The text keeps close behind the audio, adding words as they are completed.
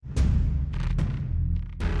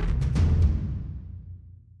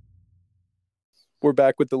We're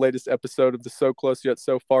back with the latest episode of the So Close Yet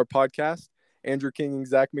So Far podcast. Andrew King and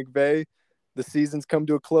Zach McVay. The season's come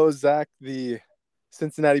to a close. Zach, the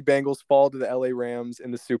Cincinnati Bengals fall to the LA Rams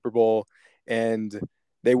in the Super Bowl, and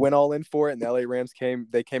they went all in for it. And the LA Rams came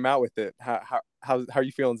out with it. How are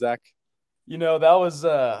you feeling, Zach? That was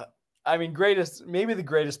greatest, maybe the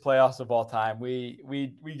greatest playoffs of all time.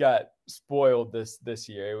 We got spoiled this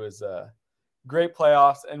year. It was great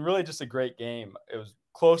playoffs and really just a great game. It was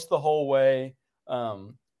close the whole way.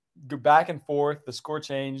 Back and forth. The score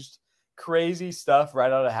changed. Crazy stuff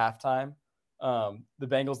right out of halftime. The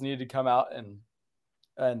Bengals needed to come out and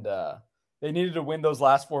they needed to win those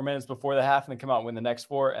last 4 minutes before the half and then come out and win the next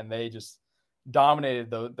four, and they just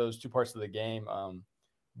dominated those two parts of the game.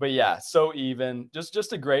 But yeah, so even.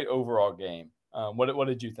 Just a great overall game. What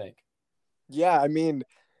did you think? Yeah, I mean,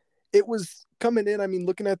 it was coming in. I mean,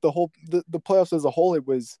 looking at the playoffs as a whole, it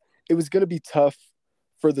was going to be tough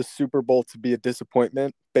for the Super Bowl to be a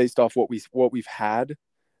disappointment based off what we've had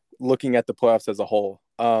looking at the playoffs as a whole.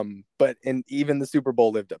 But even the Super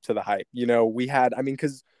Bowl lived up to the hype. We had, we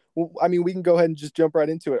can go ahead and just jump right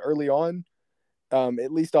into it early on.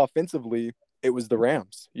 At least offensively, it was the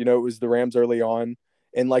Rams. It was the Rams early on.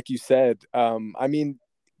 And like you said,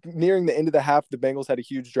 nearing the end of the half, the Bengals had a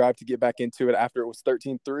huge drive to get back into it after it was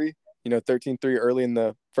 13-3. 13-3 early in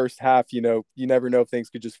the first half. You never know if things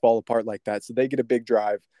could just fall apart like that. So they get a big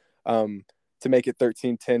drive to make it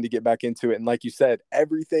 13-10 to get back into it. And like you said,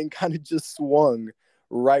 everything kind of just swung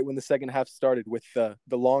right when the second half started with the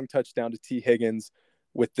long touchdown to T. Higgins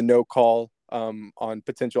with the no call on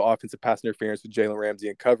potential offensive pass interference with Jalen Ramsey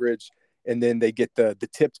in coverage. And then they get the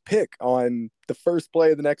tipped pick on the first play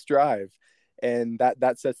of the next drive. And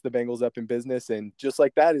that sets the Bengals up in business. And just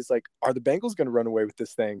like that is like, are the Bengals going to run away with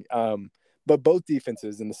this thing? But both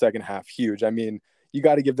defenses in the second half, huge. I mean, you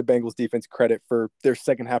got to give the Bengals defense credit for their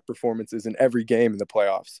second half performances in every game in the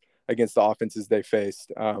playoffs against the offenses they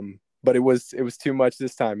faced. But it was too much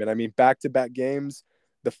this time. And I mean, back-to-back games,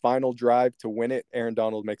 the final drive to win it, Aaron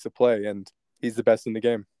Donald makes a play, and he's the best in the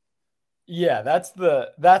game. Yeah,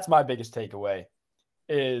 that's my biggest takeaway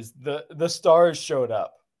is the stars showed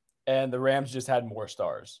up. And the Rams just had more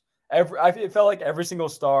stars. It felt like every single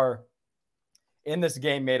star in this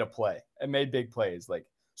game made a play and made big plays. Like,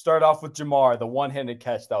 started off with Jamar, the one-handed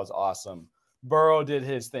catch that was awesome. Burrow did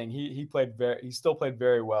his thing. He still played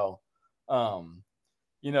very well. Trey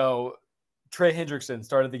Hendrickson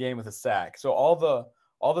started the game with a sack. So all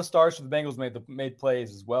the stars for the Bengals made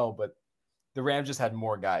plays as well. But the Rams just had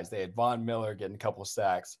more guys. They had Von Miller getting a couple of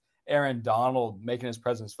sacks. Aaron Donald making his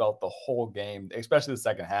presence felt the whole game, especially the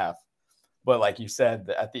second half. But like you said,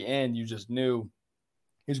 at the end, you just knew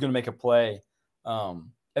he was going to make a play.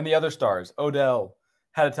 And the other stars, Odell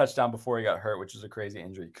had a touchdown before he got hurt, which was a crazy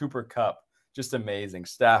injury. Cooper Kupp, just amazing.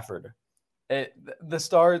 Stafford.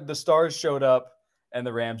 The stars showed up, and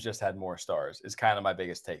the Rams just had more stars is kind of my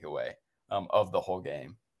biggest takeaway of the whole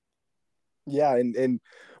game. Yeah, and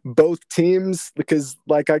both teams, because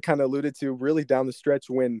like I kind of alluded to, really down the stretch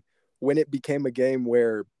when it became a game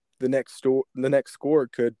where the next score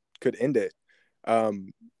could end it.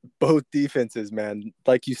 Both defenses, man,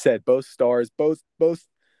 like you said, both stars, both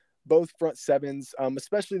front sevens,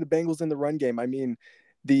 especially the Bengals in the run game. I mean,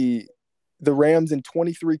 the Rams in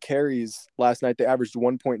 23 carries last night, they averaged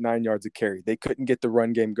 1.9 yards a carry. They couldn't get the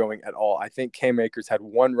run game going at all. I think Cam Akers had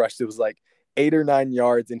one rush that was like 8 or 9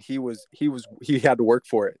 yards, and he had to work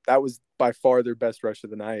for it. That was by far their best rush of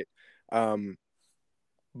the night.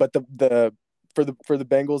 But for the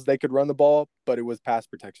Bengals, they could run the ball, but it was pass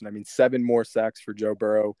protection. I mean, 7 more sacks for Joe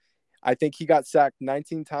Burrow. I think he got sacked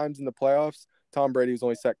 19 times in the playoffs. Tom Brady was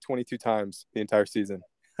only sacked 22 times the entire season.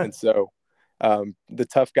 And so the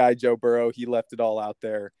tough guy, Joe Burrow, he left it all out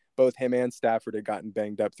there. Both him and Stafford had gotten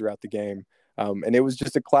banged up throughout the game. And it was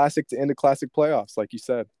just a classic to end a classic playoffs, like you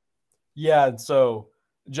said. Yeah, so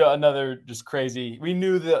another just crazy. We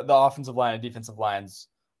knew the offensive line and defensive lines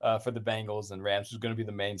for the Bengals and Rams was going to be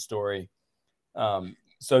the main story.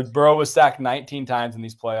 So Burrow was sacked 19 times in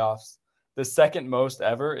these playoffs. The second most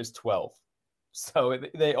ever is 12. So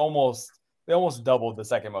they almost doubled the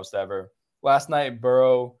second most ever. Last night,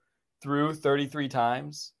 Burrow threw 33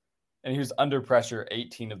 times, and he was under pressure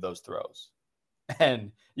 18 of those throws.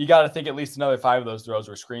 And you got to think at least another 5 of those throws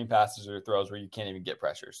were screen passes or throws where you can't even get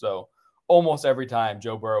pressure. So almost every time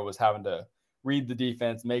Joe Burrow was having to read the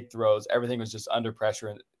defense, make throws, everything was just under pressure.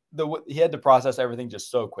 And he had to process everything just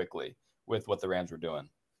so quickly with what the Rams were doing.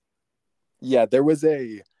 Yeah,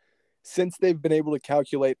 since they've been able to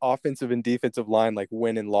calculate offensive and defensive line like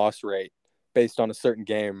win and loss rate based on a certain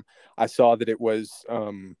game, I saw that it was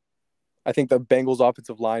I think the Bengals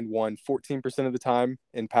offensive line won 14% of the time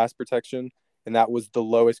in pass protection, and that was the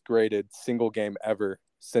lowest graded single game ever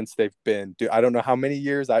since they've been. Dude, I don't know how many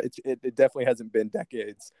years. It definitely hasn't been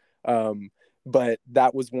decades. Um, but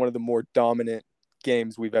that was one of the more dominant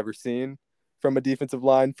games we've ever seen from a defensive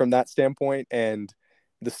line from that standpoint. And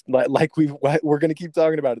this, like we're going to keep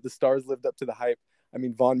talking about it. The Stars lived up to the hype. I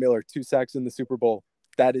mean, Von Miller, 2 sacks in the Super Bowl.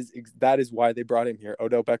 That is why they brought him here.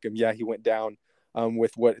 Odell Beckham, yeah, he went down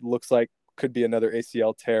with what looks like could be another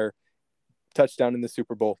ACL tear. Touchdown in the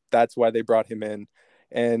Super Bowl. That's why they brought him in.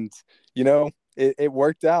 And, it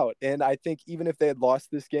worked out. And I think even if they had lost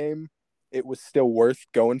this game, it was still worth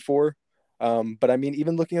going for. But I mean,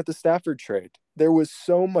 even looking at the Stafford trade, there was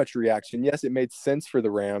so much reaction. Yes, it made sense for the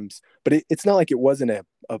Rams, but it's not like it wasn't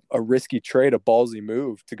a risky trade, a ballsy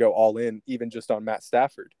move to go all in, even just on Matt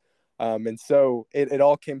Stafford. And so it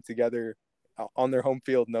all came together on their home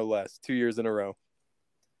field, no less, 2 years in a row.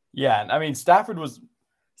 Yeah, and I mean Stafford's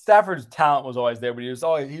talent was always there, but he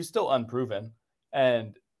was still unproven.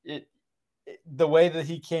 And the way that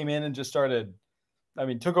he came in and just started, I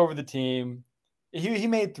mean, took over the team. He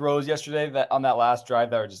made throws yesterday that on that last drive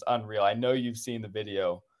that were just unreal. I know you've seen the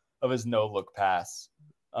video of his no look pass.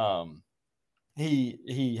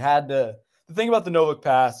 He had the thing about the no look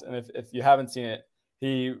pass, and if you haven't seen it,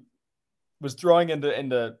 he was throwing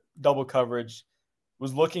into double coverage,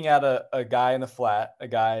 was looking at a guy in the flat, a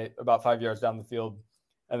guy about 5 yards down the field,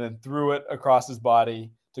 and then threw it across his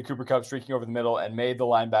body to Cooper Kupp streaking over the middle and made the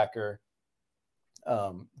linebacker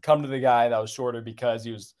come to the guy that was shorter because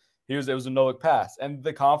it was a no-look pass. And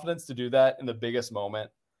the confidence to do that in the biggest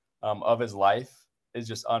moment of his life is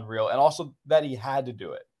just unreal. And also that he had to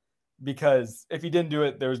do it, because if he didn't do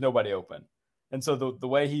it, there was nobody open. And so the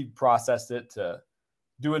way he processed it to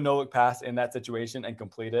do a no-look pass in that situation and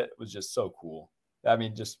complete it was just so cool. I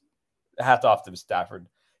mean, just hats off to Stafford.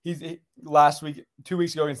 Last week, 2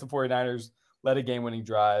 weeks ago against the 49ers, led a game-winning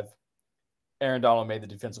drive. Aaron Donald made the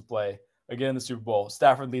defensive play. Again in the Super Bowl,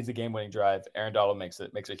 Stafford leads the game-winning drive. Aaron Donald makes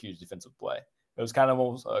a huge defensive play. It was kind of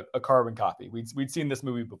almost a carbon copy. We'd seen this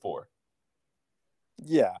movie before.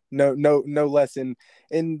 Yeah, no less.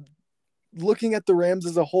 And looking at the Rams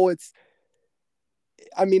as a whole,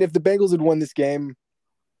 I mean, if the Bengals had won this game,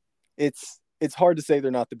 it's hard to say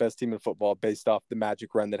they're not the best team in football based off the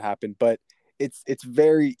magic run that happened. But it's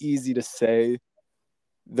very easy to say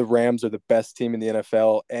the Rams are the best team in the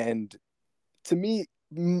NFL. And to me,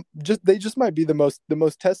 they just might be the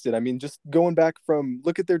most tested. I mean, just going back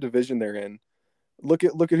look at their division they're in. Look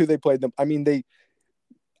at who they played them. I mean,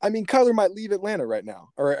 Kyler might leave Atlanta right now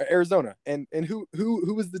or Arizona. And who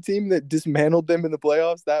was the team that dismantled them in the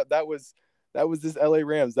playoffs? That was this LA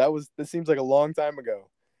Rams. This seems like a long time ago.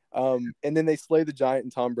 And then they slay the Giant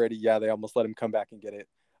and Tom Brady. Yeah, they almost let him come back and get it.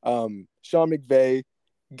 Sean McVay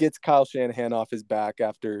gets Kyle Shanahan off his back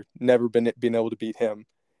after never being able to beat him.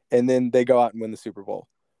 And then they go out and win the Super Bowl.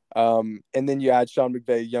 And then you add Sean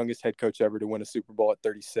McVay, youngest head coach ever to win a Super Bowl at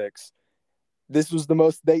 36. This was the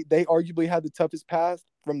most, they arguably had the toughest path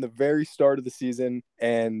from the very start of the season,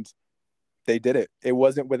 and they did it. It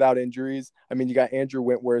wasn't without injuries. I mean, you got Andrew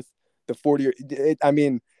Whitworth, the 40. I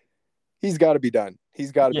mean, he's got to be done.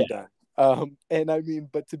 He's got to be done. And I mean,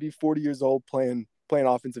 but to be 40 years old playing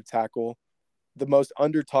offensive tackle, the most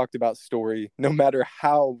under talked about story, no matter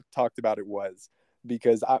how talked about it was,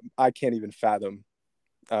 because I can't even fathom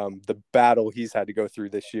the battle he's had to go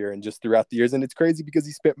through this year and just throughout the years. And it's crazy because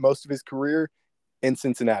he spent most of his career in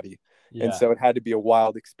Cincinnati. Yeah. And so it had to be a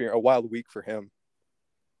wild experience, a wild week for him.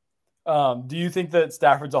 Do you think that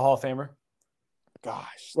Stafford's a Hall of Famer?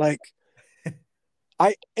 Gosh, like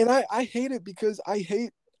I hate it because I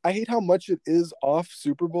hate how much it is off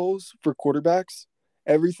Super Bowls for quarterbacks.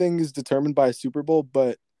 Everything is determined by a Super Bowl,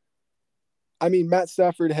 but I mean, Matt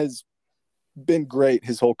Stafford has been great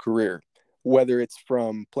his whole career, whether it's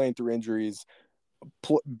from playing through injuries,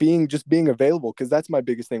 being available, because that's my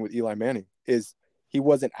biggest thing with Eli Manning is he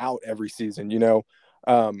wasn't out every season,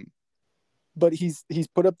 but he's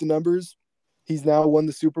put up the numbers. He's now won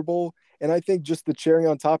the Super Bowl, and I think just the cherry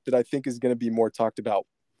on top that I think is going to be more talked about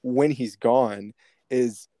when he's gone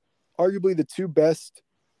is arguably the two best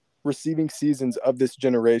receiving seasons of this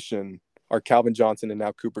generation are Calvin Johnson and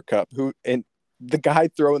now Cooper Kupp, and the guy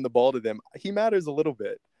throwing the ball to them, he matters a little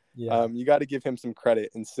bit. Yeah. You got to give him some credit.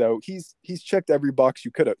 And so he's checked every box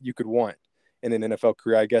you could want in an NFL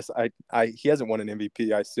career. I guess he hasn't won an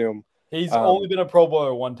MVP, I assume. He's only been a Pro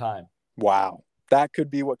Bowler one time. Wow. That could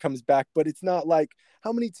be what comes back, but it's not like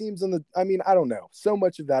how many teams I don't know. So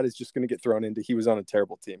much of that is just going to get thrown into he was on a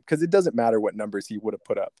terrible team, because it doesn't matter what numbers he would have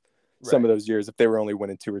put up some of those years if they were only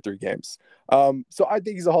winning 2 or 3 games. So I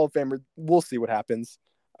think he's a Hall of Famer. We'll see what happens.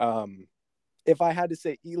 If I had to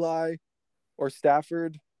say Eli or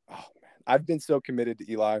Stafford, oh man, I've been so committed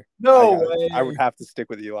to Eli. No I would way. have to stick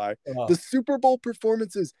with Eli. Oh, The Super Bowl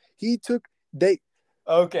performances he took, they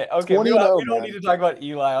okay. 20 and 0, We don't need man. to talk about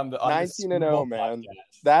Eli on the 19 and Super 0, Bowl man.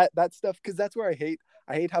 podcast. That stuff, because that's where I hate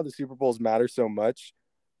how the Super Bowls matter so much,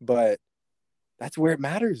 but that's where it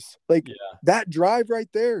matters. Like Yeah, that drive right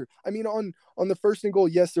there. I mean, on the first and goal,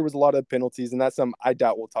 yes, there was a lot of penalties, and that's some I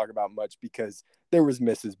doubt we'll talk about much because there was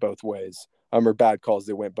misses both ways, or bad calls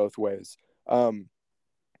that went both ways.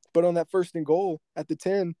 But on that first and goal at the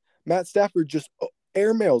 10, Matt Stafford just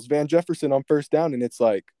airmails Van Jefferson on first down, and it's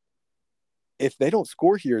like, if they don't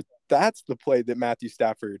score here, that's the play that Matthew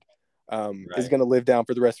Stafford is right. going to live down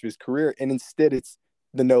for the rest of his career. And instead, it's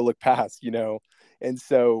the no look pass, you know? And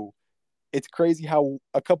so it's crazy how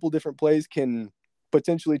a couple different plays can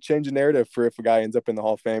potentially change a narrative for if a guy ends up in the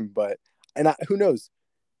Hall of Fame. But, who knows?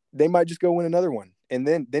 They might just go win another one. And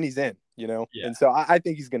then he's in, you know? Yeah. And so I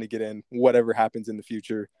think he's going to get in whatever happens in the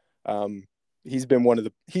future. He's been one of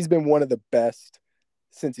the best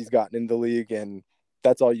since he's gotten into the league. And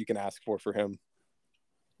that's all you can ask for him.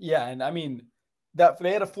 Yeah, and I mean that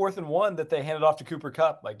they had a 4th and 1 that they handed off to Cooper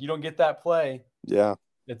Kupp. Like you don't get that play, Yeah.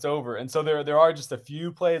 it's over. And so there are just a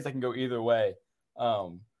few plays that can go either way.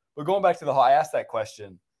 But going back to the Hall, I asked that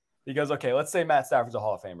question because okay, let's say Matt Stafford's a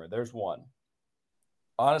Hall of Famer. There's one.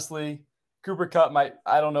 Honestly, Cooper Kupp might.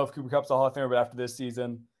 I don't know if Cooper Kupp's a Hall of Famer, but after this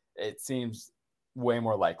season, it seems way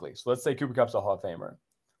more likely. So let's say Cooper Kupp's a Hall of Famer.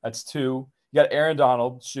 That's 2. You got Aaron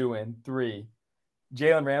Donald, shoe in. 3.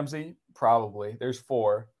 Jalen Ramsey, probably. There's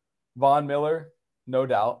 4. Von Miller, no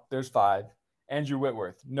doubt. There's 5. Andrew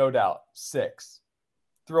Whitworth, no doubt. 6.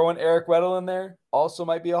 Throwing Eric Weddle in there also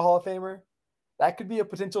might be a Hall of Famer. That could be a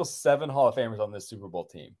potential 7 Hall of Famers on this Super Bowl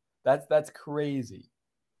team. That's crazy.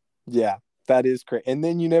 Yeah, that is crazy. And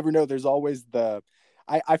then you never know. There's always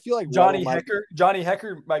I feel like Johnny Hecker. Johnny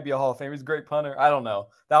Hecker might be a Hall of Famer. He's a great punter. I don't know.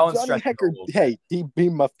 That one's Johnny stretching Hecker. a little Hey, he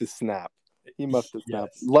muffed the snap. He muffed the snap.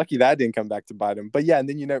 Yes. Lucky that didn't come back to bite him. But yeah, and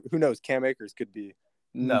then who knows? Cam Akers could be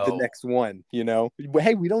the No. next one. You know. But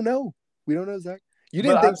hey, we don't know. We don't know, Zach. You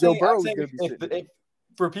But didn't think Joe Burrow was going to be sitting. if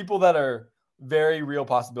for people that are very real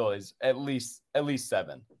possibilities, at least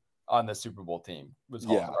 7 on the Super Bowl team was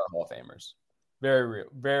Hall of Famers. Very real,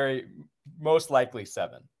 very most likely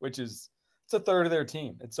 7, which is it's a third of their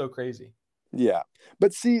team. It's so crazy. Yeah.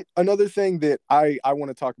 But see, another thing that I want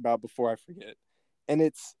to talk about before I forget,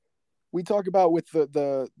 and we talk about with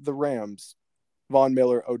the Rams, Von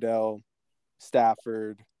Miller, Odell,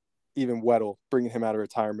 Stafford, even Weddle, bringing him out of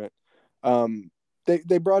retirement.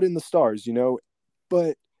 They brought in the stars, you know,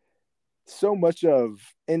 but so much of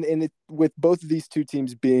with both of these two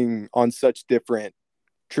teams being on such different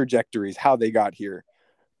trajectories, how they got here,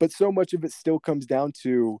 but so much of it still comes down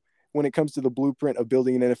to when it comes to the blueprint of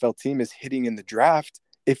building an NFL team is hitting in the draft.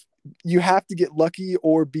 If you have to get lucky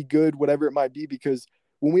or be good, whatever it might be, because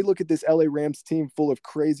when we look at this LA Rams team full of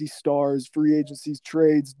crazy stars, free agencies,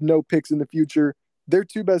 trades, no picks in the future, their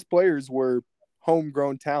 2 best players were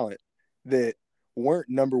homegrown talent that weren't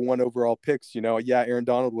number 1 overall picks. You know, yeah, Aaron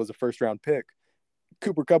Donald was a first-round pick.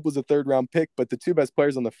 Cooper Kupp was a third-round pick, but the 2 best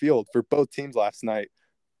players on the field for both teams last night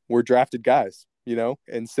were drafted guys, you know?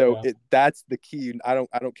 And so that's the key. I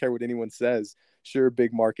don't care what anyone says. Sure,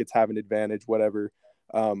 big markets have an advantage, whatever.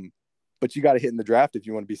 But you got to hit in the draft if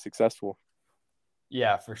you want to be successful.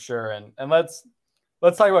 Yeah, for sure. And let's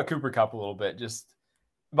talk about Cooper Kupp a little bit. Just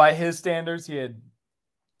by his standards, he had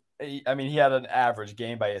an average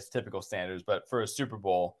game by his typical standards, but for a Super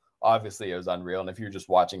Bowl, obviously it was unreal. And if you're just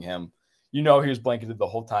watching him, you know he was blanketed the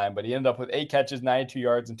whole time, but he ended up with 8 catches, 92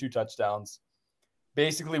 yards, and 2 touchdowns.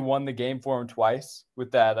 Basically won the game for him twice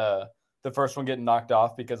with that the first one getting knocked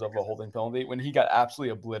off because of a holding penalty when he got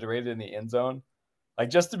absolutely obliterated in the end zone. Like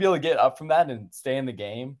just to be able to get up from that and stay in the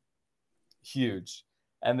game, huge.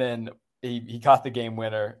 And then he caught the game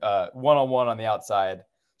winner, one-on-one on the outside.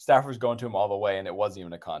 Stafford was going to him all the way, and it wasn't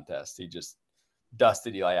even a contest. He just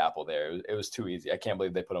dusted Eli Apple there. It was too easy. I can't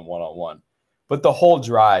believe they put him one-on-one. But the whole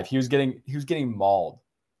drive, he was getting mauled.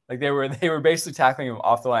 Like they were basically tackling him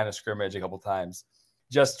off the line of scrimmage a couple times,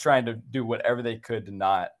 just trying to do whatever they could to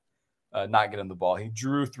not get him the ball. He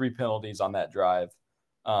drew 3 penalties on that drive.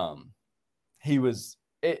 It was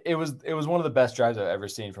one of the best drives I've ever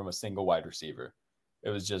seen from a single wide receiver. It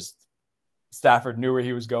was just Stafford knew where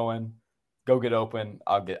he was going. Go get open.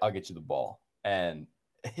 I'll get you the ball. And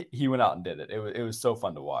he went out and did it. It was so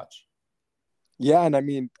fun to watch. Yeah, and I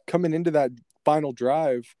mean, coming into that final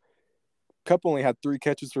drive, Kupp only had 3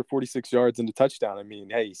 catches for 46 yards and a touchdown. I mean,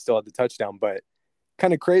 hey, he still had the touchdown, but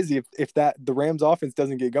kind of crazy if the Rams offense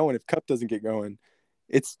doesn't get going, if Kupp doesn't get going.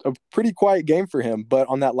 It's a pretty quiet game for him, but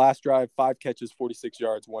on that last drive, 5 catches, 46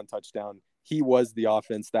 yards, 1 touchdown. he was the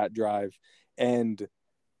offense that drive. And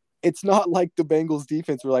it's not like the Bengals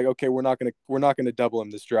defense were like, okay, we're not gonna double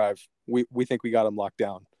him this drive. We think we got him locked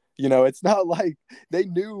down. It's not like they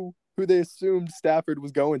knew who they assumed Stafford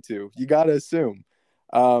was going to. You got to assume.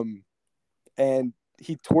 And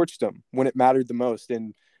he torched them when it mattered the most.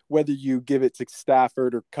 And whether you give it to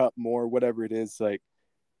Stafford or Kupp more, whatever it is, like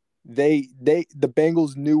the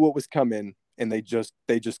Bengals knew what was coming and they just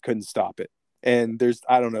couldn't stop it. And there's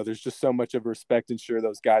just so much of respect and sure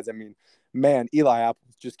those guys. I mean, man, Eli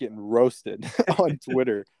Apple's just getting roasted on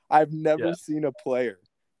Twitter. I've never seen a player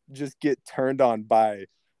just get turned on by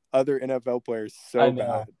other NFL players so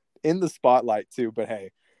bad in the spotlight too. But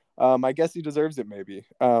hey, I guess he deserves it maybe.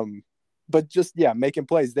 But just making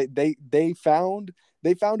plays. They found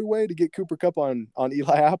a way to get Cooper Kupp on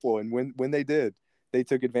Eli Apple, and when they did, they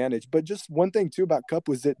took advantage. But just one thing too about Kupp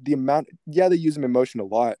was that the amount. Yeah, they use him in motion a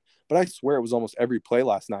lot, but I swear it was almost every play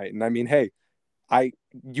last night. And I mean, hey,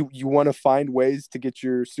 you want to find ways to get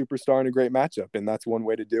your superstar in a great matchup, and that's one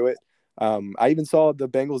way to do it. I even saw the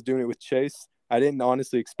Bengals doing it with Chase. I didn't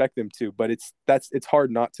honestly expect them to, but it's hard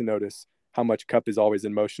not to notice how much Kupp is always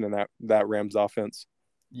in motion in that Rams offense.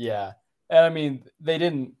 Yeah. And I mean, they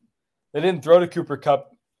didn't throw to Cooper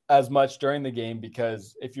Kupp as much during the game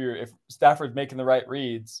because if Stafford's making the right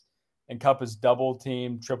reads and Kupp is double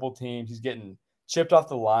teamed, triple teamed, he's getting chipped off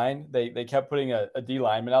the line. They kept putting a D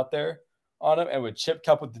lineman out there on him and would chip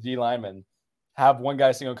Kupp with the D lineman, have one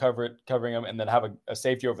guy single covering him, and then have a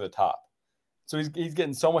safety over the top. So he's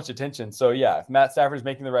getting so much attention. So yeah, if Matt Stafford's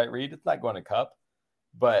making the right read, it's not going to Kupp.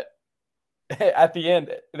 But at the end,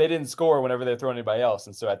 they didn't score whenever they're throwing anybody else.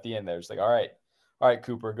 And so at the end, they're just like, all right,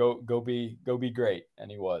 Cooper, go be great. And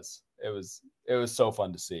he was. It was so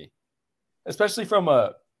fun to see, especially from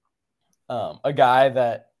a guy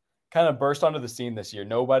that kind of burst onto the scene this year.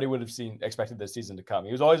 Nobody would have expected this season to come.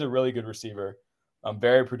 He was always a really good receiver,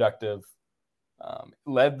 very productive.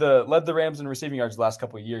 Led the Rams in receiving yards the last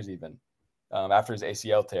couple of years, even after his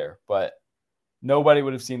ACL tear. But nobody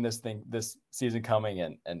would have seen this season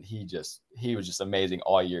coming, and he was just amazing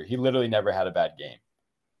all year. He literally never had a bad game.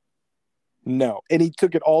 No, and he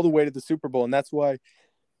took it all the way to the Super Bowl, and that's why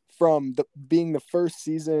from being the first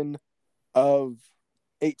season of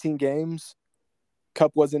 18 games,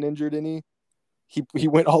 Kupp wasn't injured any. He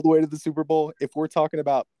went all the way to the Super Bowl. If we're talking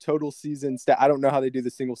about total season stat, I don't know how they do the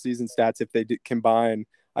single season stats if they combine.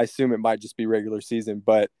 I assume it might just be regular season,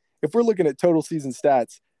 but if we're looking at total season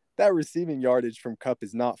stats, that receiving yardage from Kupp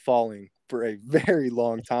is not falling for a very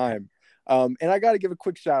long time. And I got to give a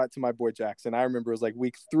quick shout out to my boy Jackson. I remember it was like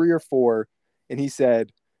week 3 or 4, and he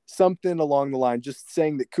said something along the line, just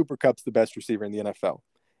saying that Cooper Kupp's the best receiver in the NFL.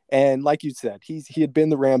 And like you said, he had been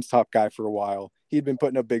the Rams' top guy for a while. He had been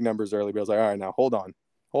putting up big numbers early, but I was like, all right, now hold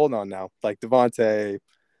on now. Like Devontae,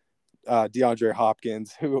 DeAndre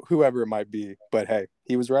Hopkins, whoever it might be. But hey,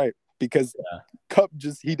 he was right because Kupp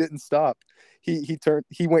he didn't stop. He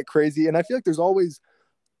went crazy. And I feel like there's always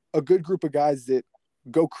a good group of guys that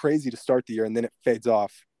go crazy to start the year and then it fades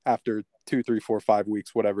off after 2, 3, 4, 5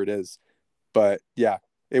 weeks, whatever it is. But yeah,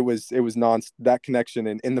 it was that connection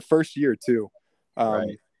in the first year too.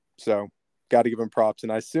 Right. So got to give him props,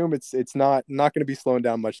 and I assume it's not going to be slowing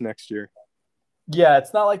down much next year. Yeah,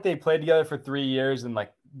 it's not like they played together for 3 years and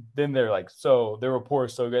like then they're like so their rapport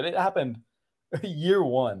is so good. It happened year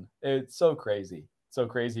 1. It's so crazy,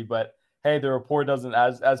 But hey, the rapport doesn't,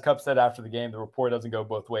 as Kupp said after the game, the rapport doesn't go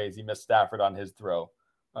both ways. He missed Stafford on his throw.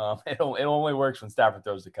 It only works when Stafford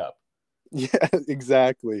throws the Kupp. Yeah,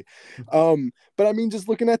 exactly. But I mean, just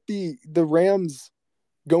looking at the Rams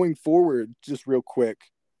going forward, just real quick.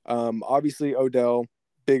 Obviously Odell,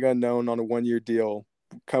 big unknown on a 1-year deal.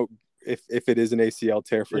 If it is an ACL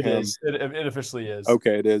tear for him, it officially is.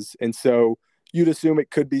 Okay, it is, and so you'd assume it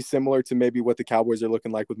could be similar to maybe what the Cowboys are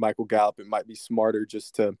looking like with Michael Gallup. It might be smarter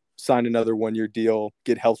just to sign another 1-year deal,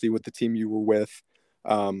 get healthy with the team you were with.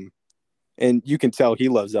 And you can tell he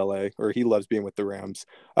loves LA, or he loves being with the Rams.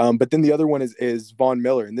 But then the other one is Von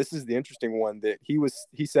Miller. And this is the interesting one that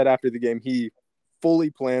he said after the game, he fully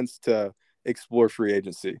plans to explore free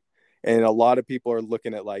agency. And a lot of people are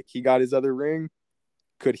looking at like, he got his other ring.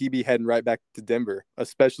 Could he be heading right back to Denver,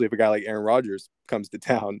 especially if a guy like Aaron Rodgers comes to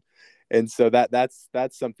town? And so that's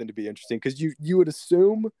something to be interesting, because you would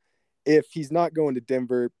assume if he's not going to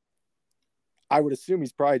Denver, I would assume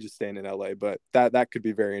he's probably just staying in LA, but that could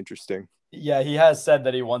be very interesting. Yeah, he has said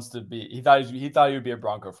that he wants to be. He thought he would be a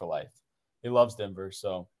Bronco for life. He loves Denver,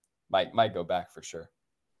 so might go back for sure.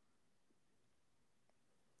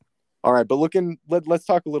 All right, but let's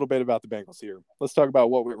talk a little bit about the Bengals here. Let's talk about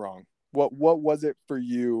what went wrong. What was it for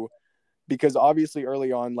you? Because obviously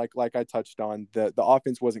early on, like I touched on, the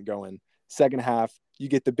offense wasn't going. Second half, you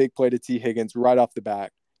get the big play to T. Higgins right off the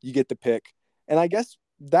bat. You get the pick. And I guess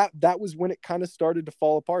that was when it kind of started to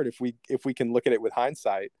fall apart if we can look at it with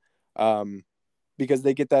hindsight. Because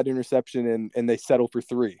they get that interception and they settle for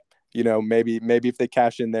 3. Maybe if they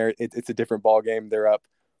cash in there, it's a different ball game. They're up,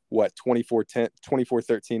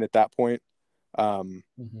 24-13 at that point.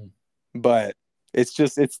 But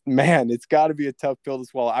it's got to be a tough pill to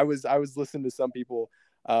swallow. I was listening to some people,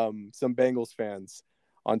 some Bengals fans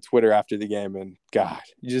on Twitter after the game, and God,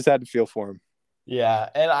 you just had to feel for him. Yeah,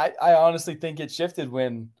 and I honestly think it shifted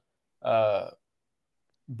when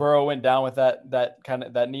Burrow went down with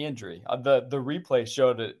that knee injury. The replay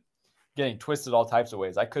showed it getting twisted all types of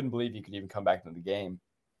ways. I couldn't believe he could even come back into the game.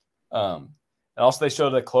 And also they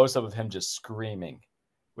showed a close-up of him just screaming,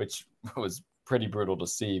 which was pretty brutal to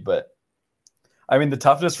see. But I mean, the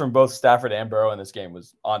toughness from both Stafford and Burrow in this game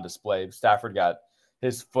was on display. Stafford got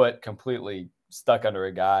his foot completely stuck under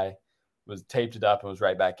a guy, was taped it up and was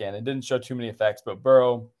right back in. It didn't show too many effects, but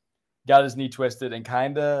Burrow got his knee twisted and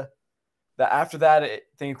after that,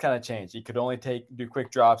 things kind of changed. He could only do quick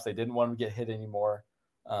drops. They didn't want him to get hit anymore.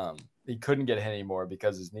 He couldn't get hit anymore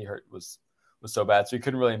because his knee hurt was so bad. So he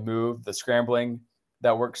couldn't really move. The scrambling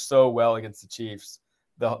that worked so well against the Chiefs,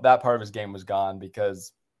 that part of his game was gone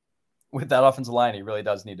because with that offensive line, he really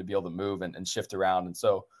does need to be able to move and shift around. And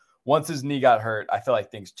so once his knee got hurt, I feel like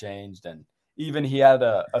things changed. And even he had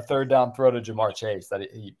a third down throw to Jamar Chase that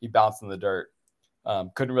he bounced in the dirt.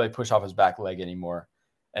 Couldn't really push off his back leg anymore.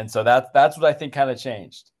 And so that's what I think kind of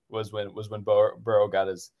changed was when Burrow got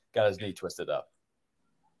his knee twisted up.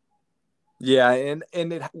 Yeah, and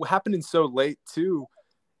it happened so late too.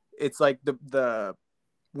 It's like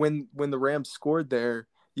when the Rams scored there,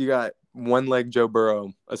 you got one leg Joe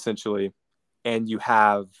Burrow essentially, and you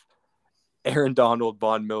have Aaron Donald,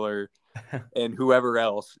 Von Miller, and whoever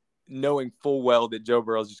else knowing full well that Joe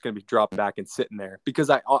Burrow is just going to be dropped back and sitting there. Because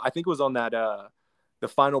I think it was on that the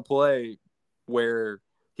final play where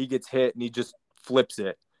he gets hit and he just flips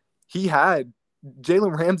it.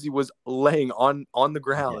 Jalen Ramsey was laying on the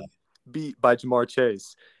ground, beat by Jamar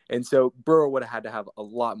Chase, and so Burrow would have had to have a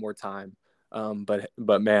lot more time. But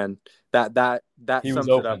man, that sums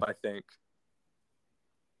it up, I think.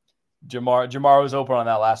 Jamar was open on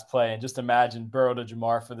that last play, and just imagine Burrow to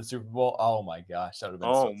Jamar for the Super Bowl. Oh my gosh, that would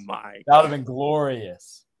have been that would have been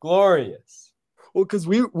glorious. Well, because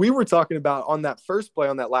we were talking about on that first play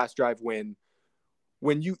on that last drive when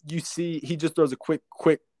you see he just throws a quick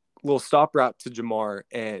little stop route to Jamar,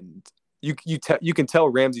 and you can tell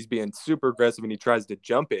Ramsey's being super aggressive and he tries to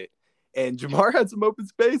jump it, and Jamar had some open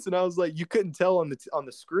space, and I was like, you couldn't tell on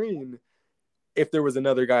the screen if there was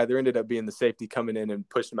another guy. There ended up being the safety coming in and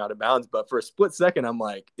pushed him out of bounds, but for a split second I'm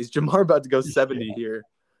like, is Jamar about to go 70 here?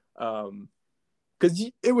 Because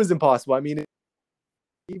it was impossible. I mean,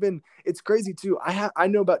 even it's crazy too. I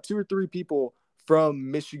know about 2 or 3 people from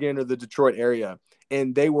Michigan or the Detroit area,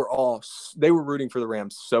 and they were rooting for the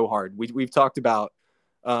Rams so hard. We've talked about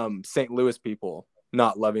St. Louis people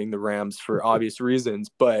not loving the Rams for obvious reasons,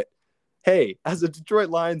 but hey, as a Detroit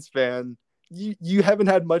Lions fan, you haven't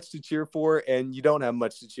had much to cheer for, and you don't have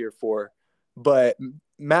much to cheer for. But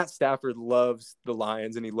Matt Stafford loves the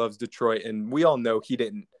Lions and he loves Detroit, and we all know he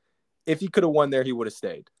didn't. If he could have won there, he would have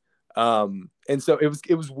stayed. And so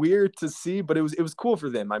it was weird to see, but it was cool for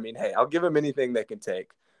them. I mean, hey, I'll give them anything they can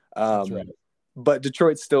take. That's right. But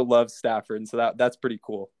Detroit still loves Stafford, and so that's pretty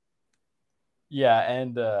cool. Yeah,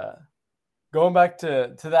 and going back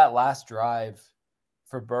to that last drive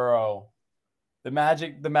for Burrow, the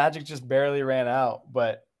magic just barely ran out.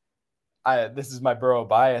 But this is my Burrow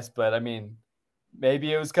bias, but I mean,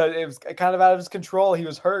 maybe it was kind of out of his control. He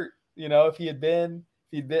was hurt. If he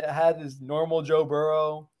had his normal Joe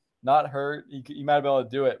Burrow, not hurt, he might have been able to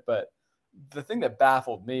do it. But the thing that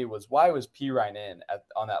baffled me was, why was Pirine in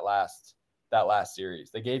on that last series?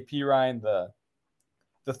 They gave Pirine the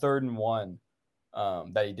 3rd and 1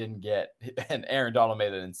 that he didn't get, and Aaron Donald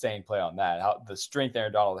made an insane play on that. How the strength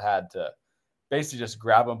Aaron Donald had to basically just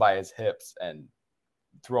grab him by his hips and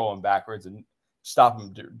throw him backwards and stop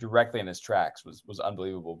him directly in his tracks was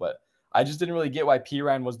unbelievable. But I just didn't really get why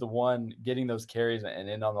Pirine was the one getting those carries and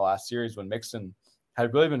in on the last series when Mixon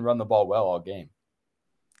had really been running the ball well all game.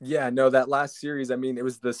 Yeah, no, that last series, I mean, it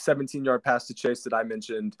was the 17-yard pass to Chase that I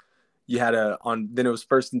mentioned. You had then it was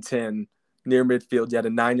 1st and 10 near midfield. You had a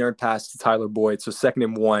 9-yard pass to Tyler Boyd. So 2nd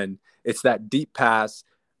and 1. It's that deep pass.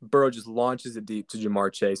 Burrow just launches it deep to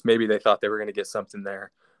Jamar Chase. Maybe they thought they were going to get something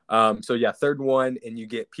there. So yeah, 3rd and 1, and you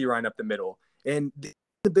get Pirine up the middle. And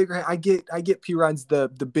the bigger, I get Pirine's the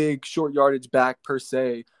big short yardage back per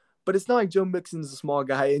se, but it's not like Joe Mixon's a small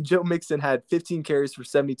guy. And Joe Mixon had 15 carries for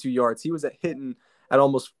 72 yards. He was hitting at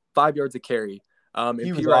almost 5 yards a carry. He And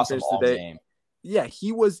was P. Ryan awesome finished the all day. game. Yeah,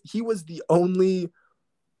 he was the only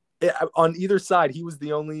on either side. He was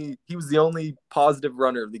the only positive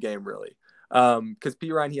runner of the game, really. Because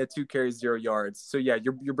P. Ryan, he had 2 carries, 0 yards. So yeah,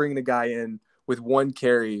 you're bringing a guy in with 1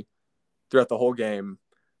 carry throughout the whole game,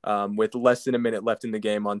 with less than a minute left in the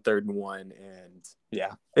game on 3rd and 1. And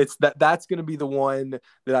yeah, that's going to be the one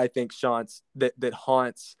that I think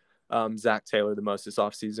haunts Zach Taylor the most this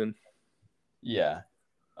offseason. Yeah.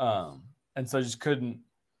 And so just couldn't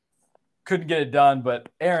get it done. But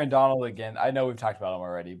Aaron Donald, again, I know we've talked about him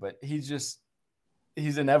already, but he's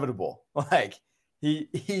inevitable. Like he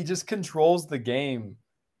just controls the game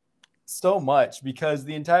so much, because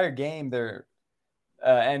the entire game they're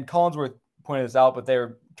and Collinsworth pointed this out, but they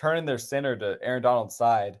were turning their center to Aaron Donald's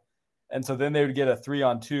side. And so then they would get a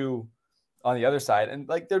 3-on-2 on the other side. And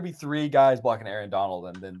like there'd be 3 guys blocking Aaron Donald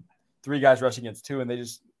and then 3 guys rushing against 2. And they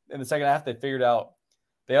just, in the second half, they figured out,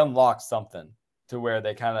 they unlocked something to where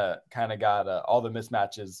they kind of got all the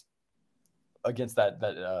mismatches against that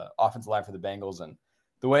offensive line for the Bengals. And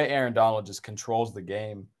the way Aaron Donald just controls the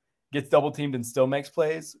game, gets double teamed and still makes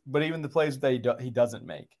plays, but even the plays that he doesn't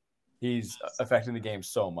make, he's affecting the game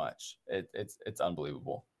so much. It's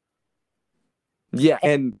unbelievable. Yeah,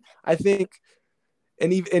 and I think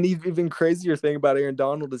an even crazier thing about Aaron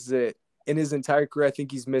Donald is that in his entire career, I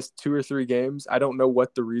think he's missed 2 or 3 games. I don't know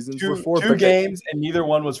what the reasons were for. Two games, and neither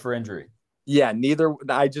one was for injury. Yeah, neither.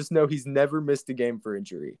 I just know he's never missed a game for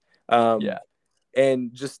injury. Yeah.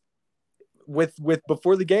 And just with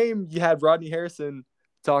before the game, you had Rodney Harrison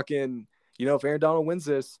talking, if Aaron Donald wins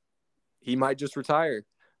this, he might just retire.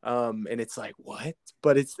 And it's like, what?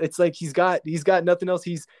 But it's like he's got nothing else.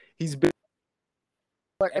 He's been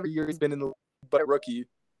every year he's been in the but rookie,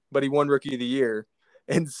 but he won Rookie of the Year.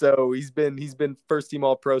 And so he's been first team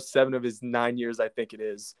All Pro 7 of his 9 years, I think it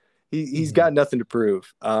is. He's got nothing to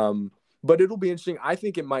prove. But it'll be interesting. I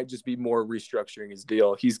think it might just be more restructuring his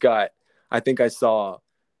deal. He's got, I think I saw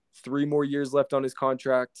 3 more years left on his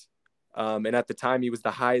contract. And at the time he was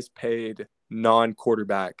the highest paid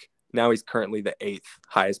non-quarterback. Now he's currently the 8th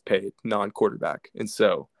highest paid non-quarterback. And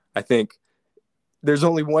so I think there's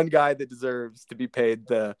only one guy that deserves to be paid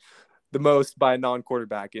the most by a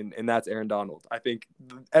non-quarterback, and that's Aaron Donald. I think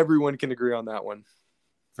everyone can agree on that one.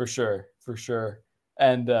 For sure.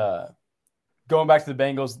 And going back to the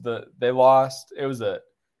Bengals, they lost. It was a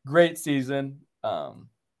great season.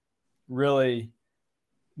 Really,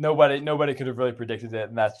 nobody could have really predicted it,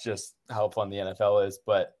 and that's just how fun the NFL is.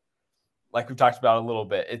 But like we talked about a little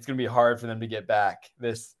bit, it's going to be hard for them to get back.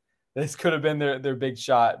 This could have been their big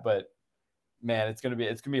shot, but man, it's gonna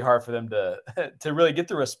be hard for them to really get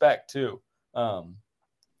the respect too.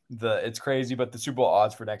 It's crazy, but the Super Bowl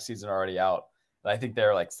odds for next season are already out. And I think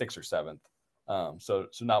they're like 6th or 7th. So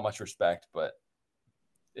not much respect, but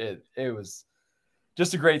it was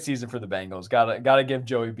just a great season for the Bengals. Gotta give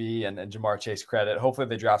Joey B and Jamar Chase credit. Hopefully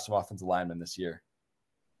they draft some offensive linemen this year.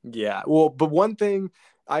 Yeah, well, but one thing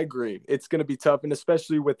I agree, it's going to be tough, and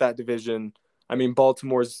especially with that division. I mean,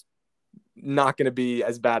 Baltimore's not going to be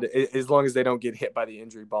as bad as long as they don't get hit by the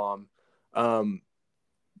injury bomb.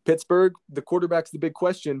 Pittsburgh, the quarterback's the big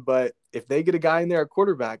question, but if they get a guy in there at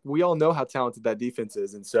quarterback, we all know how talented that defense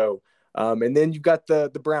is. And so, and then you've got the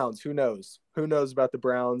Browns. Who knows about the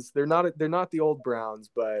Browns? They're not the old Browns,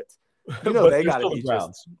 but they got to be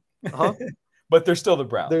Browns. Huh? But they're still the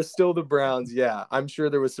Browns. They're still the Browns. Yeah. I'm sure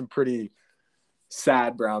there was some pretty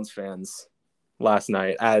sad Browns fans last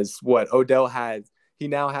night, as what Odell had. He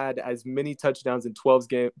now had as many touchdowns in 12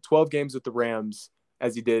 games with the Rams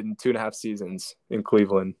as he did in 2.5 seasons in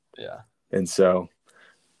Cleveland. Yeah. And so,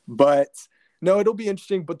 but no, it'll be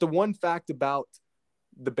interesting. But the one fact about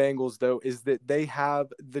the Bengals, though, is that they have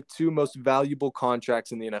the 2 most valuable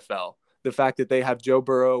contracts in the NFL. The fact that they have Joe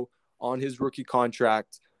Burrow on his rookie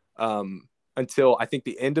contract until I think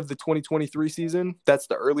the end of the 2023 season. That's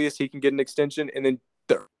the earliest he can get an extension. And then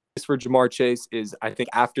the earliest for Jamar Chase is, I think,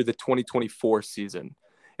 after the 2024 season.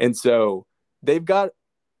 And so they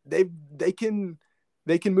can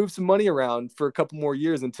move some money around for a couple more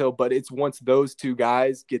years but it's once those 2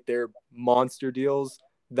 guys get their monster deals,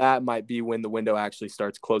 that might be when the window actually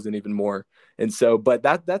starts closing even more. And so, but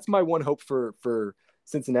that's my one hope for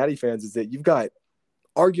Cincinnati fans, is that you've got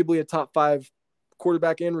arguably a top 5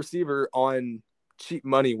 quarterback and receiver on cheap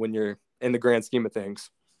money when you're in the grand scheme of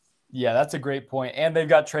things. Yeah, that's a great point. And they've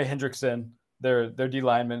got Trey Hendrickson, their D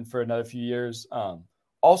lineman, for another few years.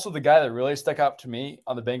 Also, the guy that really stuck out to me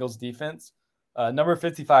on the Bengals defense, number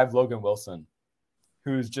 55, Logan Wilson,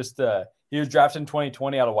 who's just he was drafted in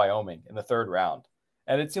 2020 out of Wyoming in the 3rd round.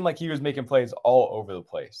 And it seemed like he was making plays all over the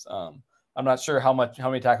place. I'm not sure how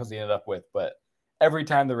many tackles he ended up with, but every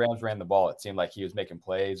time the Rams ran the ball, it seemed like he was making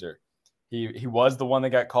plays, or he was the one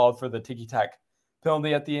that got called for the ticky-tack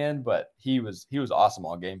penalty at the end, but he was awesome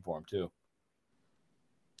all game for him too.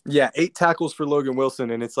 Yeah, 8 tackles for Logan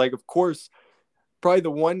Wilson, and it's like, of course, probably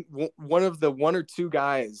the one of the one or two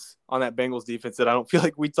guys on that Bengals defense that I don't feel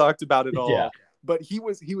like we talked about at all. Yeah. But he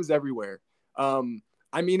was everywhere.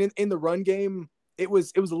 I mean, in the run game, it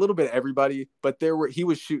was a little bit of everybody, but he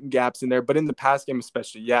was shooting gaps in there. But in the pass game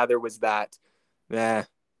especially, yeah, there was that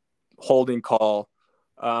holding call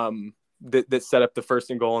that set up the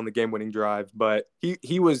first and goal on the game-winning drive. But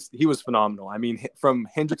he was phenomenal. I mean, from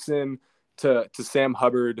Hendrickson to Sam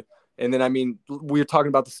Hubbard. And then, I mean, we were talking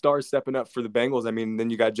about the stars stepping up for the Bengals. I mean, then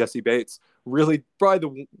you got Jesse Bates, really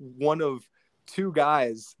probably one of two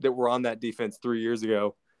guys that were on that defense 3 years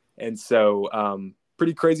ago. And so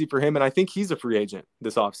pretty crazy for him. And I think he's a free agent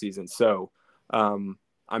this offseason. So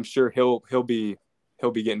I'm sure he'll be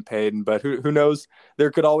getting paid. But who knows? There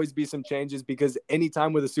could always be some changes, because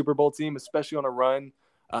anytime with a Super Bowl team, especially on a run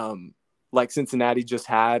like Cincinnati just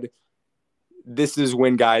had, this is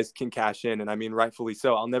when guys can cash in. And I mean, rightfully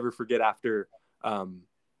so. I'll never forget after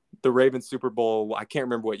the Ravens Super Bowl. I can't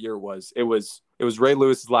remember what year it was. It was Ray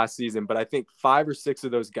Lewis's last season, but I think 5 or 6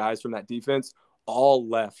 of those guys from that defense all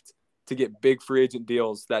left to get big free agent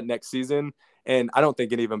deals that next season. And I don't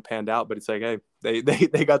think any of them panned out, but it's like, hey,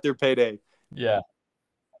 they got their payday. Yeah.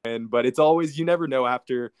 But it's always, you never know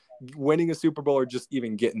after winning a Super Bowl or just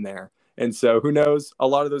even getting there. And so who knows? A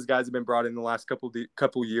lot of those guys have been brought in the last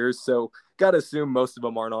couple years. So got to assume most of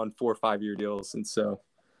them aren't on 4 or 5 year deals. And so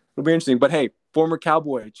it'll be interesting. But hey, former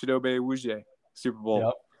Cowboy Chidobe Awuzie, Super Bowl.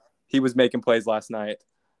 Yep. He was making plays last night.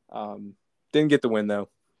 Didn't get the win though.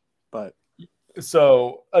 But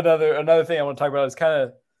so another thing I want to talk about is kind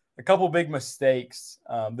of a couple big mistakes.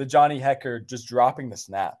 The Johnny Hecker just dropping the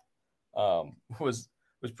snap was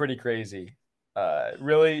pretty crazy.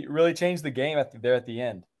 Really changed the game at the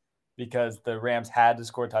end, because the Rams had to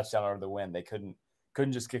score a touchdown or the win. They couldn't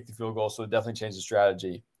just kick the field goal, so it definitely changed the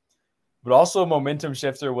strategy. But also a momentum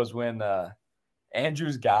shifter was when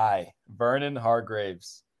Andrew's guy, Vernon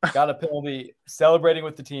Hargreaves, got a penalty celebrating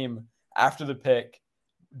with the team after the pick.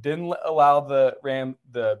 Didn't allow the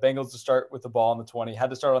Bengals to start with the ball on the 20, had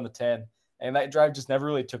to start on the 10, and that drive just never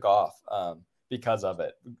really took off because of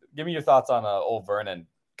it. Give me your thoughts on old Vernon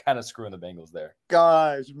kind of screwing the Bengals there.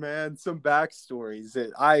 Gosh, man, some backstories.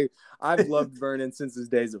 I've loved Vernon since his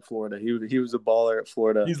days at Florida. He was a baller at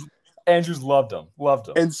Florida. Andrews loved him.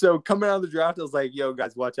 And so coming out of the draft, I was like, yo,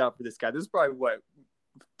 guys, watch out for this guy. This is probably,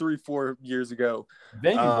 3-4 years ago.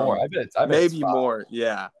 Maybe more. I bet maybe more.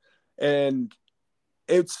 Yeah. And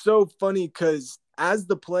it's so funny because as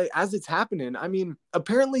it's happening, I mean,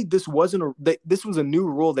 apparently this was a new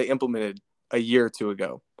rule they implemented a year or two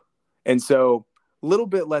ago. And so a little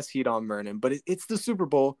bit less heat on Vernon, but it's the Super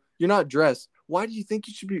Bowl. You're not dressed. Why do you think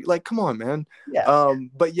you should be like, come on, man? Yeah.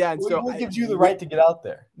 But yeah. And so what gives you the right to get out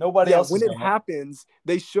there? Nobody else. When it happens,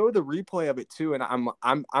 they show the replay of it too. And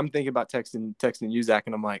I'm thinking about texting you, Zach,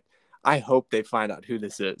 and I'm like, I hope they find out who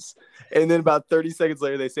this is. And then about 30 seconds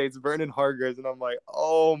later, they say it's Vernon Hargreaves. And I'm like,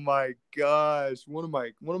 oh my gosh, one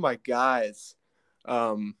of my guys.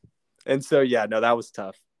 And so, yeah, no, that was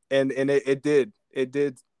tough. And it did.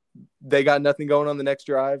 They got nothing going on the next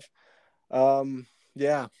drive.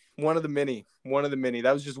 Yeah, one of the many.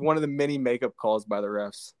 That was just one of the many makeup calls by the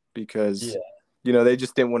refs, because, they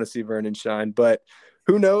just didn't want to see Vernon shine. But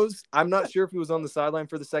who knows? I'm not sure if he was on the sideline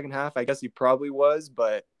for the second half. I guess he probably was,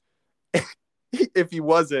 but if he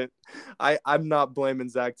wasn't, I'm not blaming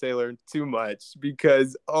Zach Taylor too much,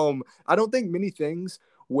 because I don't think many things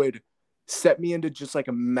would set me into just like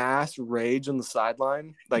a mass rage on the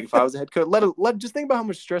sideline. Like if I was a head coach, just think about how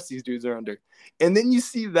much stress these dudes are under. And then you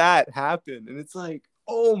see that happen, and it's like,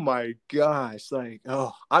 oh my gosh, like,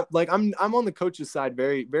 I'm on the coach's side,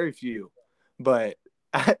 very, very few. But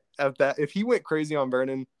if he went crazy on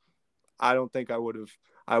Vernon, I don't think I would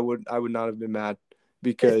not have been mad,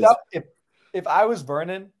 because if I was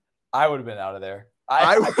Vernon, I would have been out of there.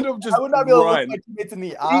 I would have just I would not be able to look my teammates in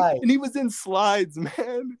the eye. And he was in slides,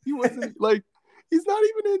 man. He wasn't like, he's not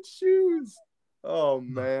even in shoes. Oh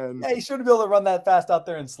man. Yeah, he shouldn't be able to run that fast out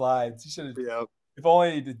there in slides. He should have. Yeah. If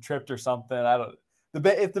only he did tripped or something. I don't.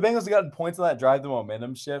 If the Bengals had gotten points on that drive, the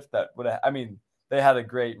momentum shift that would have. I mean, they had a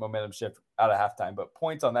great momentum shift out of halftime, but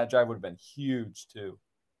points on that drive would have been huge too.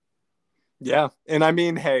 Yeah, and I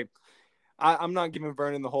mean, hey, I'm not giving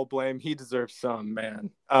Vernon the whole blame. He deserves some,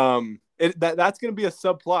 man. That's going to be a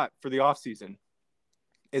subplot for the offseason.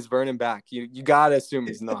 Is Vernon back? You got to assume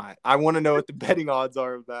he's not. I want to know what the betting odds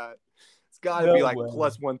are of that. It's got to be like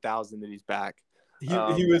plus 1,000 that he's back. He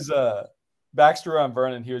was Baxter on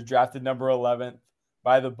Vernon. He was drafted number 11th.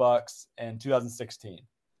 by the Bucks in 2016.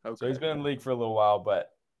 Okay. So he's been in the league for a little while,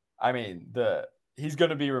 but I mean, he's going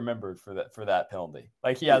to be remembered for that penalty.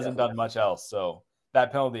 Like, he hasn't done much else, so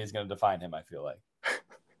that penalty is going to define him, I feel like.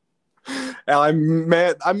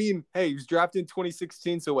 Man, I mean, hey, he was drafted in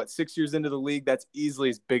 2016, so what, 6 years into the league? That's easily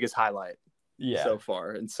his biggest highlight so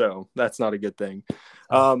far, and so that's not a good thing.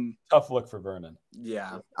 Tough look for Vernon.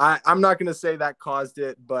 Yeah, I'm not going to say that caused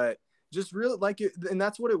it, but just really like it, and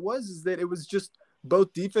that's what it was, is that it was just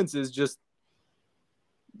both defenses just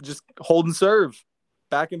hold and serve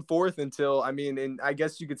back and forth until, I mean, and I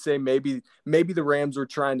guess you could say maybe the Rams were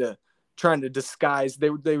trying to disguise. They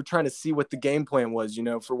were trying to see what the game plan was,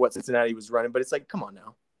 for what Cincinnati was running. But it's like, come on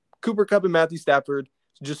now. Cooper Kupp and Matthew Stafford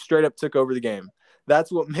just straight up took over the game.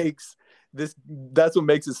 That's what makes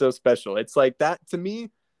it so special. It's like that, to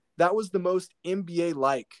me, that was the most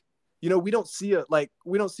NBA-like. We don't see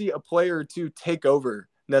a player or two take over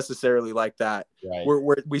necessarily like that. Right.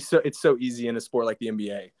 It's so easy in a sport like the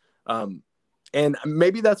NBA. And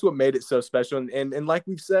maybe that's what made it so special. And like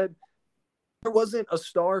we've said, there wasn't a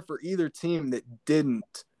star for either team that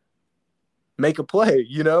didn't make a play,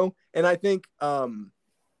 And I think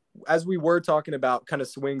as we were talking about kind of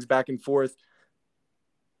swings back and forth,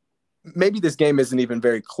 maybe this game isn't even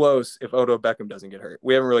very close if Odell Beckham doesn't get hurt.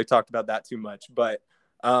 We haven't really talked about that too much, but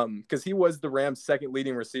because he was the Rams' second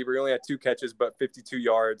leading receiver. He only had 2 catches, but 52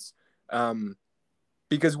 yards.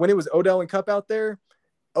 Because when it was Odell and Kupp out there,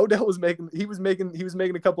 Odell was making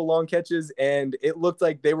a couple long catches, and it looked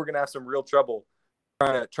like they were going to have some real trouble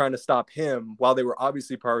trying to stop him while they were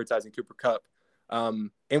obviously prioritizing Cooper Kupp.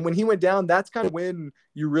 And when he went down, that's kind of when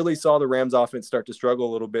you really saw the Rams offense start to struggle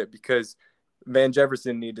a little bit, because Van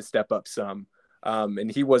Jefferson needed to step up some. And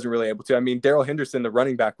he wasn't really able to. I mean, Darrell Henderson, the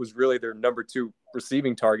running back, was really their number 2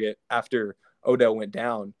 receiving target after Odell went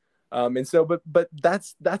down. And so, but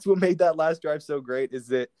that's what made that last drive so great, is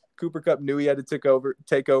that Cooper Kupp knew he had to take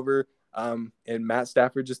over, and Matt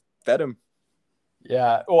Stafford just fed him.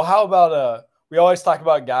 Yeah. Well, how about we always talk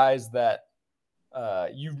about guys that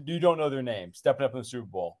you don't know their name stepping up in the Super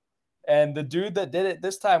Bowl, and the dude that did it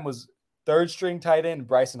this time was 3rd string tight end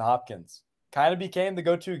Bryson Hopkins. Kind of became the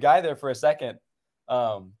go-to guy there for a second.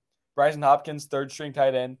 Bryson Hopkins, 3rd string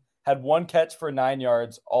tight end, had 1 catch for 9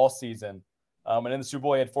 yards all season, and in the Super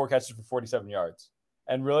Bowl he had 4 catches for 47 yards,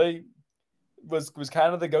 and really was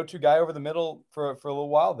kind of the go-to guy over the middle for a little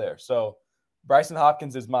while there. So Bryson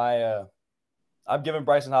Hopkins is my I'm giving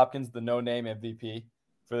Bryson Hopkins the no-name MVP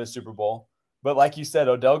for the Super Bowl. But like you said,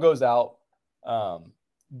 Odell goes out.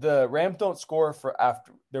 The Rams don't score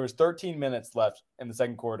after there was 13 minutes left in the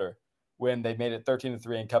second quarter when they made it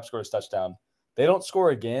 13-3 and Kupp scored a touchdown. They don't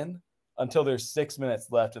score again until there's 6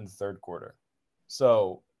 minutes left in the third quarter.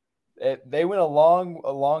 So they went a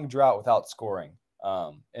long drought without scoring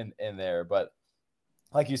in there. But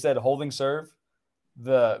like you said, holding serve,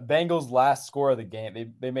 the Bengals' last score of the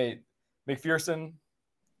game, they made McPherson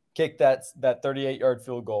kick that 38-yard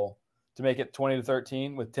field goal to make it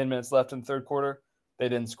 20-13 with 10 minutes left in the third quarter. They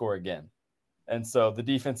didn't score again. And so the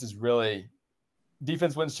defense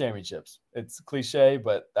wins championships. It's cliche,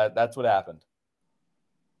 but that's what happened.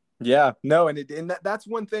 Yeah, no, and that's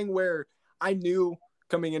one thing where I knew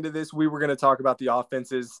coming into this we were going to talk about the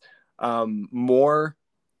offenses more,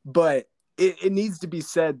 but it needs to be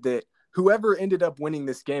said that whoever ended up winning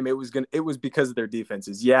this game, it was because of their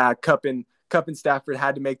defenses. Yeah, Kupp and Stafford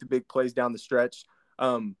had to make the big plays down the stretch,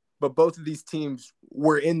 but both of these teams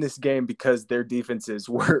were in this game because their defenses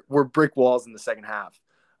were brick walls in the second half.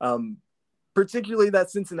 Particularly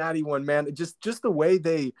that Cincinnati one, man, just the way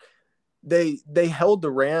they held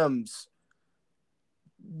the Rams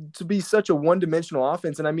to be such a one-dimensional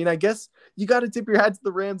offense. And I mean, I guess you got to tip your hat to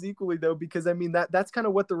the Rams equally, though, because I mean that's kind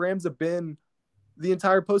of what the Rams have been the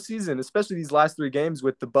entire postseason, especially these last 3 games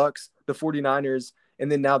with the Bucks, the 49ers,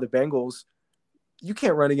 and then now the Bengals. You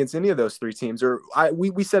can't run against any of those 3 teams.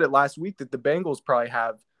 We said it last week that the Bengals probably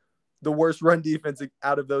have the worst run defense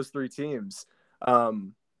out of those 3 teams.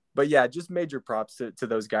 But yeah, just major props to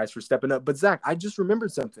those guys for stepping up. But Zach, I just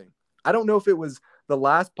remembered something. I don't know if it was the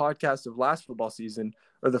last podcast of last football season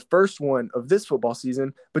or the first one of this football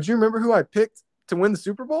season, but do you remember who I picked to win the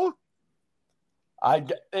Super Bowl?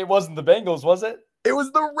 It wasn't the Bengals, was it? It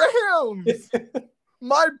was the Rams.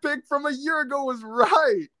 My pick from a year ago was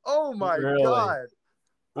right. Oh my God.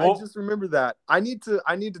 Well, I just remember that. I need to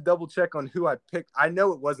double check on who I picked. I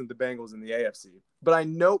know it wasn't the Bengals in the AFC, but I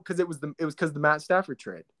know because it was because of the Matt Stafford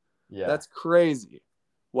trade. Yeah. That's crazy.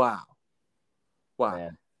 Wow.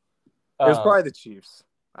 Man. It was probably the Chiefs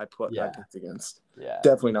I picked against. Yeah.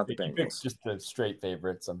 Definitely not the Bengals. Picked just the straight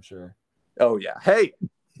favorites, I'm sure. Oh, yeah. Hey,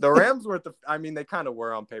 The Rams weren't I mean, they kind of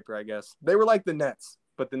were on paper, I guess. They were like the Nets,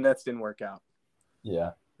 but the Nets didn't work out.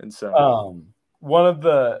 Yeah. And so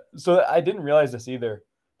so I didn't realize this either,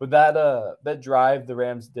 but that drive the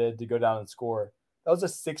Rams did to go down and score, that was a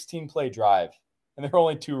 16-play drive, and there were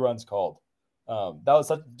only 2 runs called. That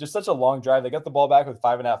was such a long drive. They got the ball back with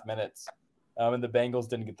 5.5 minutes, and the Bengals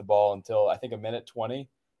didn't get the ball until I think 1:20.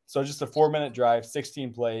 So just a 4-minute drive,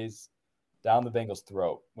 16 plays down the Bengals'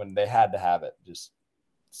 throat when they had to have it. Just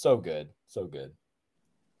so good, so good.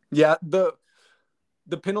 Yeah, the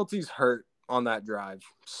penalties hurt on that drive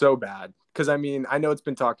so bad. Because, I mean, I know it's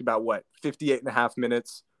been talked about, 58.5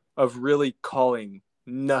 minutes of really calling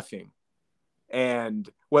nothing. And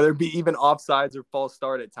whether it be even offsides or false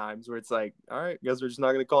start at times where it's like, all right, guess we're just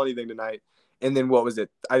not going to call anything tonight. And then what was it?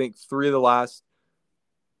 I think 3 of the last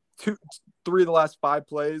 5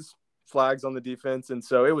 plays, flags on the defense. And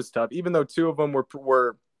so it was tough, even though 2 of them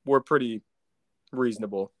were pretty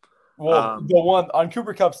reasonable. Well, the one on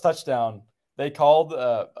Cooper Kupp's touchdown, they called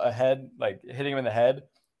a head, like hitting him in the head.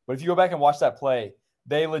 But if you go back and watch that play,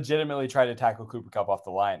 they legitimately tried to tackle Cooper Kupp off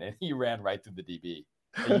the line, and he ran right through the DB.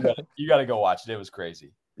 You got to go watch it. It was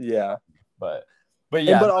crazy. Yeah. But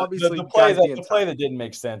yeah, but obviously the play that didn't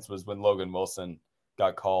make sense was when Logan Wilson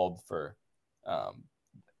got called for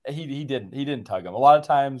he didn't tug him. A lot of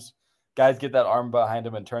times guys get that arm behind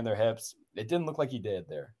him and turn their hips. It didn't look like he did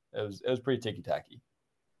there. It was pretty ticky-tacky.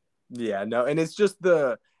 Yeah, no, and it's just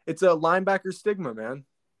it's a linebacker stigma, man.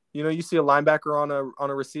 You know, you see a linebacker on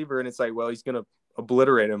a receiver, and it's like, well, he's gonna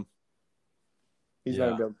obliterate him. He's not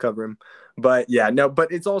gonna be able to cover him. But yeah, no,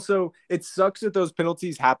 but it sucks that those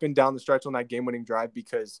penalties happen down the stretch on that game-winning drive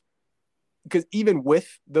because even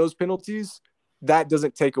with those penalties, that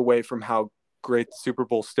doesn't take away from how great the Super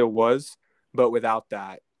Bowl still was. But without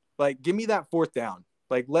that, like, give me that 4th down.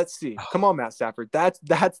 Like, let's see. Come on, Matt Stafford. That's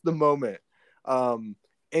the moment. And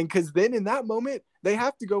because then in that moment, they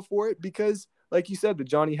have to go for it because, like you said, the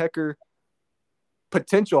Johnny Hecker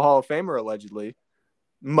potential Hall of Famer allegedly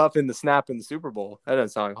muffin the snap in the Super Bowl. That doesn't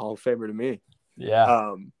sound like Hall of Famer to me.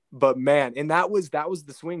 Yeah. But man, and that was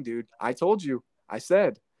the swing, dude. I told you. I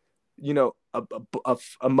said, you know,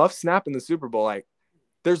 a muff snap in the Super Bowl, like,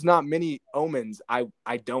 there's not many omens I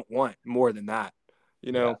don't want more than that,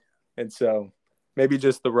 you know? Yeah. And so maybe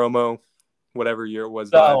just the Romo, whatever year it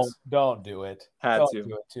was. Don't do it. Don't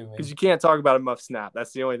do it to me. Because you can't talk about a muff snap.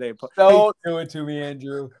 That's the only thing. Don't do it to me,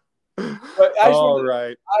 Andrew. But I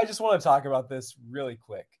just want to talk about this really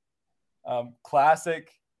quick. Classic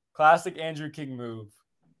Andrew King move.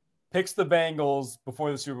 Picks the Bengals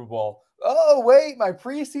before the Super Bowl. Oh, wait, my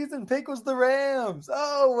preseason pick was the Rams.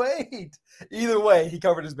 Oh, wait. Either way, he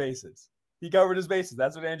covered his bases.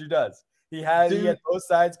 That's what Andrew does. He had both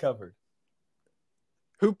sides covered.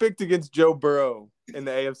 Who picked against Joe Burrow in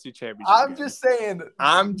the AFC Championship I'm just saying.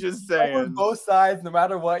 Cover both sides, no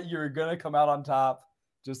matter what, you're going to come out on top.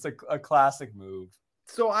 Just a classic move.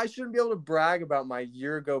 So I shouldn't be able to brag about my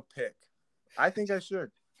year ago pick. I think I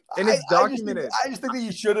should. And it's documented. I just think that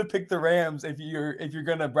you should have picked the Rams if you're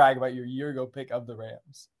gonna brag about your year ago pick of the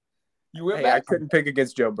Rams. I couldn't pick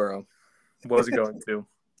against Joe Burrow. Wasn't going to.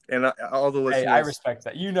 And all the listeners. Hey, I respect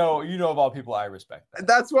that. You know of all people, I respect that.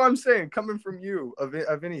 That's what I'm saying. Coming from you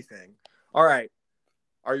of anything. All right.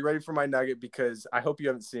 Are you ready for my nugget? Because I hope you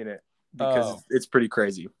haven't seen it. Because it's pretty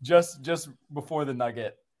crazy. Just before the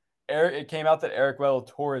nugget, it came out that Eric Weddle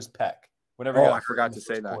tore his pec. I forgot to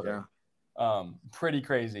say that. Yeah. Pretty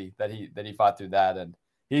crazy that he fought through that, and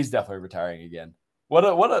he's definitely retiring again. What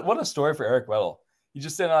a story for Eric Weddle. He's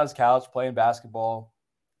just sitting on his couch playing basketball,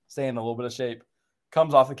 staying in a little bit of shape.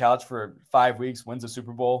 Comes off the couch for 5 weeks, wins a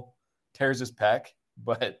Super Bowl, tears his pec,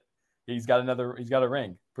 but he's got a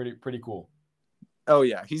ring. Pretty cool. Oh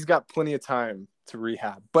yeah, he's got plenty of time to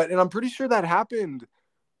rehab. And I'm pretty sure that happened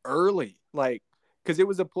early, like, because it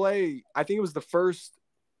was a play. I think it was the first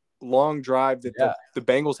long drive that the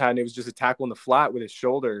Bengals had, and it was just a tackle in the flat with his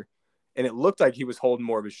shoulder, and it looked like he was holding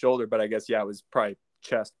more of his shoulder, but I guess it was probably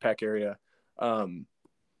chest, pec area.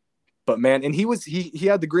 But man, and he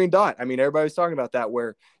had the green dot. I mean, everybody was talking about that,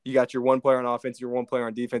 where you got your one player on offense, your one player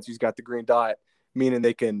on defense, who's got the green dot, meaning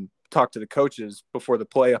they can talk to the coaches before the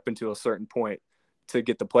play up until a certain point to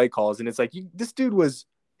get the play calls. And it's like, this dude was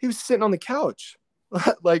sitting on the couch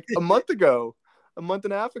like a month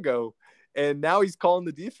and a half ago, and now he's calling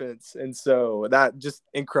the defense. And so that just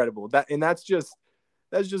incredible. That's just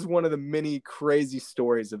one of the many crazy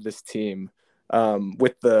stories of this team,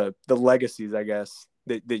 with the legacies, I guess,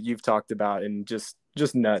 that you've talked about, and just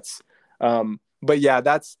nuts. But yeah,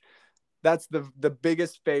 That's the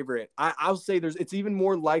biggest favorite. I'll say it's even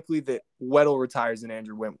more likely that Weddle retires than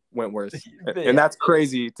Andrew Wentworth. And that's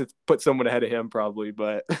crazy to put someone ahead of him probably,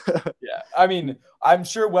 but yeah. I mean, I'm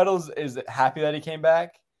sure Weddle is happy that he came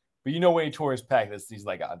back, but when he tore his pec, he's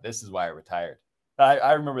like, this is why I retired.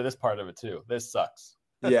 I remember this part of it too. This sucks.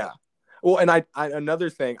 Yeah. Well, and I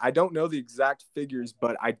another thing, I don't know the exact figures,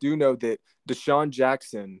 but I do know that Deshaun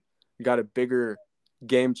Jackson got a bigger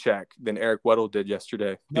game check than Eric Weddle did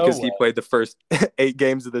yesterday because he played the first 8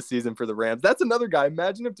 games of the season for the Rams. That's another guy.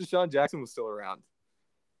 Imagine if Deshaun Jackson was still around.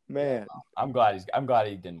 Man. I'm glad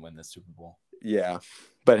he didn't win this Super Bowl. Yeah.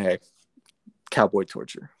 But hey, cowboy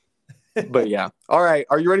torture. But yeah. All right.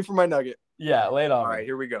 Are you ready for my nugget? Yeah, lay it on. All right,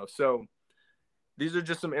 here we go. So these are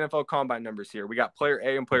just some NFL combine numbers here. We got player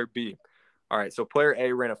A and player B. All right, so player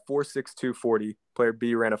A ran a 4.62 40. Player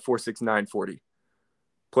B ran a 4.69 40.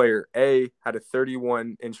 Player A had a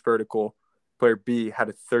 31-inch vertical. Player B had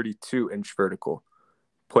a 32-inch vertical.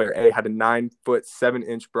 Player A had a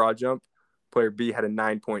 9'7" broad jump. Player B had a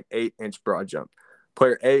 9.8" broad jump.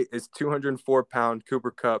 Player A is 204-pound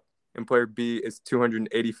Cooper Kupp, and player B is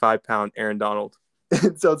 285-pound Aaron Donald.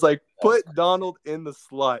 So it's like, put Donald in the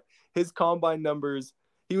slot. His combine numbers,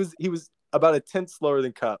 he was about a tenth slower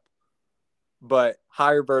than Kupp, but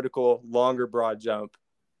higher vertical, longer broad jump.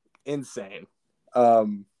 Insane.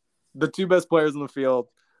 The two best players on the field,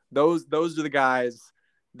 those are the guys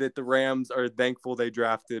that the Rams are thankful they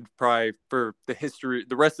drafted probably for the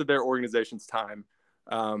rest of their organization's time,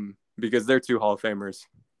 because they're 2 Hall of Famers.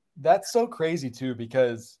 That's so crazy too,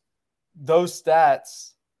 because those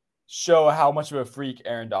stats show how much of a freak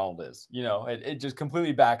Aaron Donald is. It just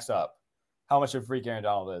completely backs up how much of a freak Aaron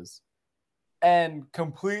Donald is, and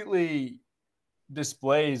completely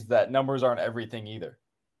displays that numbers aren't everything either.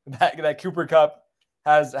 That Cooper Kupp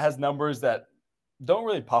has numbers that don't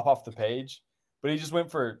really pop off the page, but he just went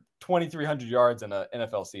for 2,300 yards in an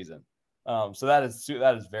NFL season. So that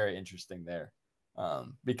is very interesting there,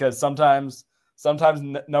 because sometimes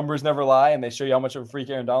numbers never lie, and they show you how much of a freak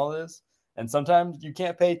Aaron Donald is. And sometimes you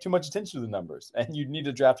can't pay too much attention to the numbers, and you need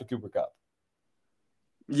to draft a Cooper Kupp.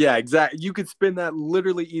 Yeah, exactly. You could spin that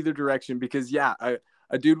literally either direction, because a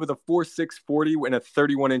dude with a 4.6 40 and a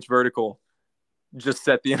 31-inch vertical just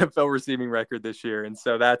set the NFL receiving record this year. And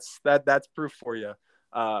so that's proof for you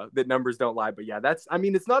that numbers don't lie. But yeah,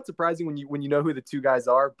 it's not surprising when you know who the two guys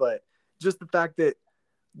are, but just the fact that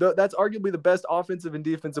that's arguably the best offensive and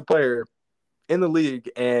defensive player in the league.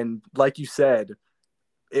 And like you said,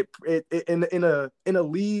 it in a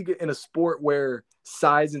league, in a sport where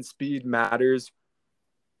size and speed matters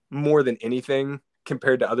more than anything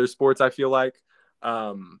compared to other sports, I feel like,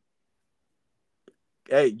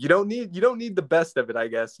 hey, you don't need the best of it, I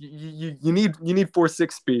guess. You need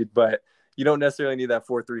 4.6 speed, but you don't necessarily need that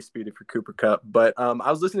 4.3 speed if you're Cooper Kupp. But I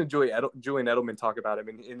was listening to Julian Edelman talk about him,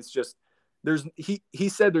 and it's just he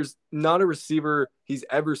said there's not a receiver he's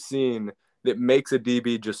ever seen that makes a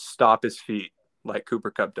DB just stop his feet like Cooper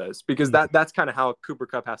Kupp does, because that's kind of how Cooper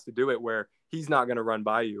Kupp has to do it, where he's not going to run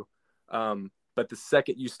by you. But the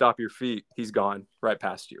second you stop your feet, he's gone right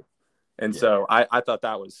past you. And so I thought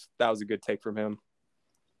that was a good take from him.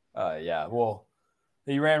 Yeah, well,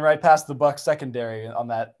 he ran right past the Bucs secondary on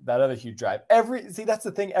that other huge drive. That's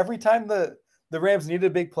the thing. Every time the Rams needed a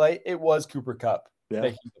big play, it was Cooper Kupp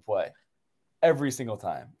making the play. Every single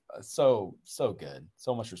time. So good.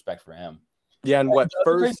 So much respect for him. Yeah, and the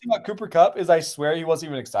crazy thing about Cooper Kupp is I swear he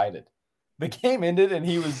wasn't even excited. The game ended and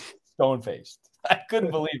he was stone-faced. I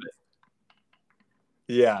couldn't believe it.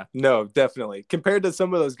 Yeah, no, definitely. Compared to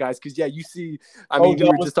some of those guys, because you see, we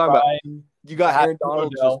were just talking about, you got Aaron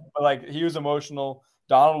Donald, but he was emotional.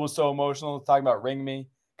 Donald was so emotional, talking about ring me.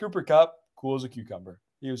 Cooper Kupp, cool as a cucumber.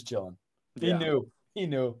 He was chilling. He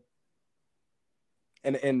knew.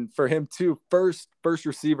 And for him too, first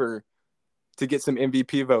receiver to get some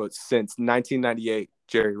MVP votes since 1998,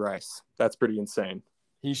 Jerry Rice. That's pretty insane.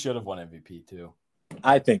 He should have won MVP too.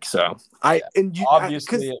 I think so.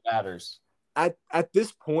 Obviously it matters. At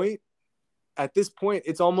this point,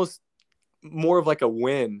 it's almost more of like a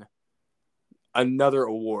win. Another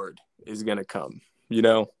award is going to come,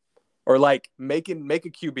 or like make a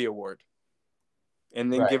QB award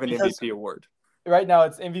and then give an MVP award. Right now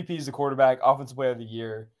it's MVP is the quarterback, offensive player of the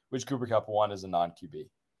year, which Cooper Kupp won as a non-QB.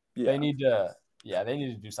 Yeah. They need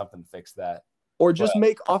to do something to fix that. Or just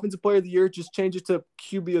make offensive player of the year, just change it to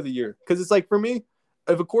QB of the year. Because it's like, for me,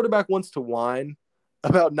 if a quarterback wants to whine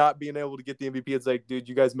about not being able to get the MVP, it's like, dude,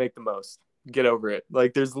 you guys make the most. Get over it.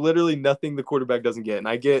 Like, there's literally nothing the quarterback doesn't get. And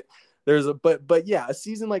I get but yeah, a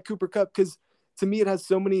season like Cooper Kupp, because to me it has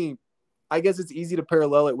so many, I guess it's easy to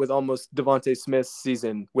parallel it with almost Devontae Smith's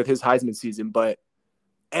season with his Heisman season, but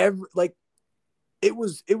it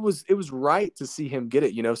was right to see him get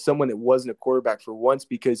it. Someone that wasn't a quarterback for once,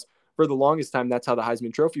 because for the longest time that's how the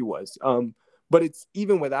Heisman Trophy was. But it's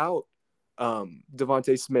even without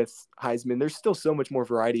Devontae Smith Heisman, there's still so much more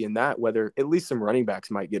variety in that. Whether at least some running backs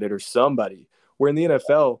might get it or somebody. Where in the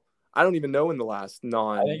NFL, I don't even know in the last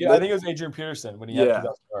I think it was Adrian Peterson when he had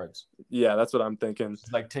 2,000 yards. Yeah, that's what I'm thinking.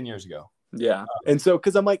 It's like 10 years ago. Yeah. And so,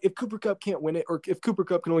 because I'm like, if Cooper Kupp can't win it, or if Cooper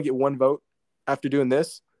Kupp can only get one vote after doing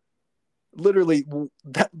this, literally,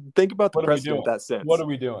 think about the precedent in that sense. What are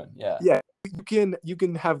we doing? Yeah. Yeah. You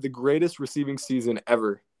can have the greatest receiving season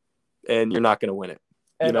ever, and you're not going to win it.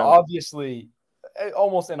 And obviously,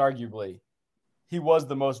 almost inarguably, he was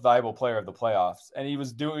the most valuable player of the playoffs, and he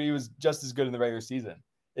was just as good in the regular season.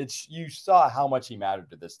 You saw how much he mattered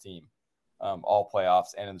to this team, all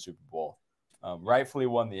playoffs and in the Super Bowl. Rightfully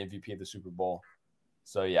won the MVP of the Super Bowl.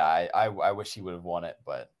 So yeah, I wish he would have won it,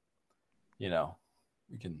 but we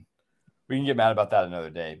can get mad about that another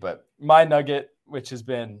day. But my nugget, which has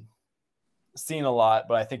been seen a lot,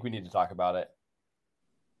 but I think we need to talk about it.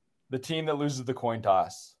 The team that loses the coin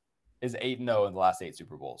toss is 8-0 in the last 8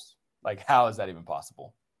 Super Bowls. Like, how is that even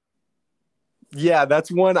possible? Yeah, that's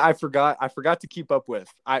one I forgot. I forgot to keep up with.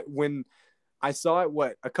 When I saw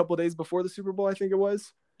it, a couple days before the Super Bowl, I think it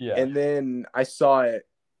was. Yeah. And then I saw it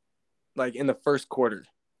like in the first quarter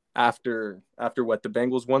after the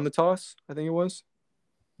Bengals won the toss, I think it was.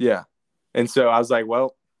 Yeah. And so I was like,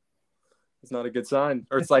 well, it's not a good sign.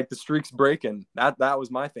 Or it's like the streak's breaking. That was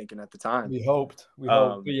my thinking at the time. We hoped.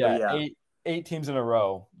 But yeah. 8 teams in a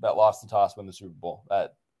row that lost the toss win the Super Bowl.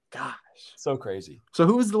 Gosh. So crazy. So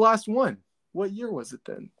who was the last one? What year was it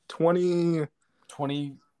then?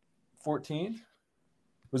 2014?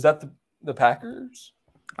 Was that the Packers?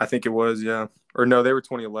 I think it was, yeah. Or no, they were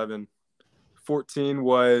 2011. 14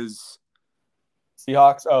 was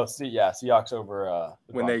Seahawks. Oh, Seahawks over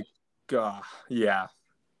when they yeah.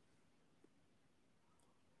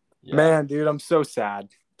 Man, dude, I'm so sad.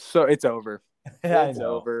 So it's over. Yeah, it's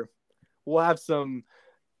over. We'll have some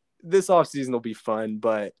this offseason will be fun,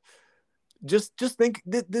 but just think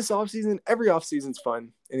this offseason, every offseason's fun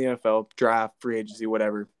in the NFL, draft, free agency,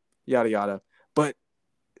 whatever, yada yada. But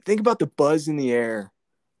think about the buzz in the air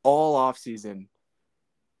all offseason.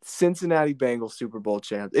 Cincinnati Bengals Super Bowl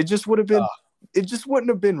champs. It just would have been it just wouldn't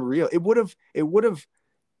have been real. It would have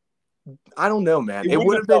I don't know, man. It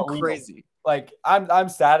would have been crazy. Like I'm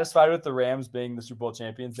satisfied with the Rams being the Super Bowl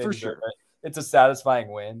champions. For sure. It's a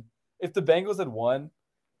satisfying win. If the Bengals had won,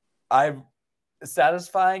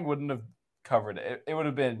 satisfying wouldn't have covered it. It would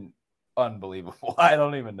have been unbelievable. I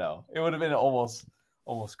don't even know. It would have been almost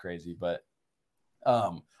crazy. But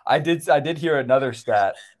I did hear another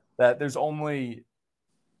stat that there's only,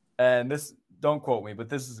 and this, don't quote me, but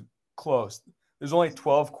this is close. There's only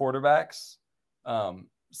 12 quarterbacks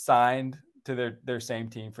signed to their same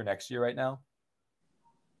team for next year right now.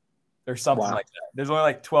 There's something like that. There's only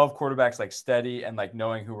like 12 quarterbacks like steady and like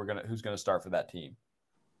knowing who's gonna start for that team.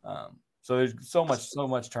 So there's so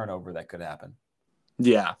much turnover that could happen.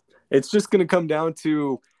 Yeah, it's just gonna come down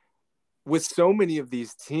to, with so many of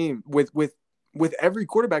these teams, with every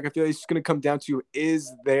quarterback, I feel like it's just gonna come down to,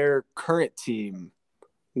 is their current team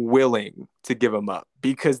willing to give them up?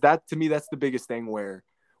 Because that, to me, that's the biggest thing.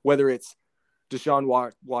 Whether it's Deshaun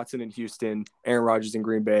Watson in Houston, Aaron Rodgers in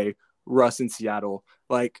Green Bay, Russ in Seattle,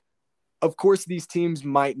 like, of course these teams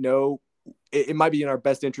might know it might be in our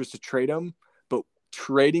best interest to trade them, but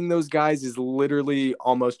trading those guys is literally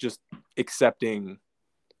almost just accepting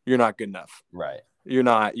you're not good enough. Right. You're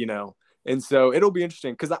not, and so it'll be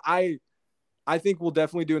interesting, because I think we'll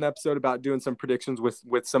definitely do an episode about doing some predictions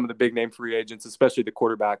with some of the big name free agents, especially the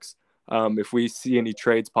quarterbacks, if we see any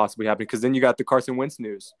trades possibly happening, because then you got the Carson Wentz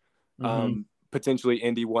news. Potentially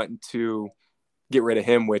Indy wanting to get rid of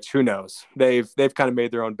him, which who knows? They've kind of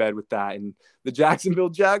made their own bed with that. And the Jacksonville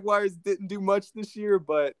Jaguars didn't do much this year,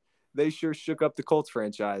 but they sure shook up the Colts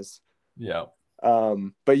franchise. Yeah.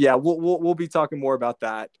 But yeah, we'll be talking more about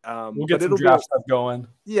that. We'll get some draft stuff going.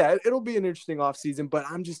 Yeah, it'll be an interesting offseason, but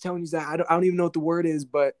I'm just telling you that I don't even know what the word is,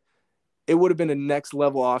 but it would have been a next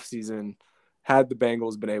level offseason had the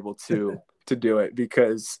Bengals been able to do it,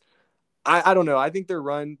 because I don't know. I think their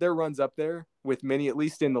run's up there with many, at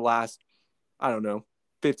least in the last,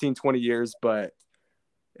 15, 20 years. But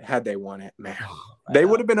had they won it, man, they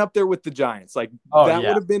would have been up there with the Giants. Like, would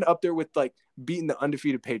have been up there with like beating the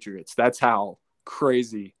undefeated Patriots. That's how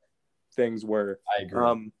crazy things were. I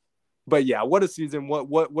agree. But yeah, what a season.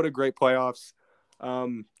 What a great playoffs.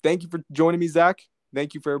 Thank you for joining me, Zach.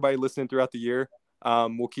 Thank you for everybody listening throughout the year.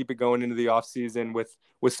 We'll keep it going into the off season with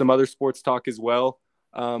some other sports talk as well.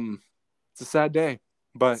 It's a sad day.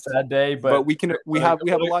 but sad day, but we have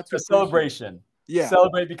a lot to a celebration. Yeah.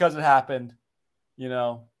 Celebrate because it happened, you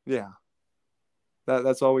know. Yeah.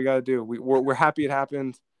 That's all we got to do. We're happy it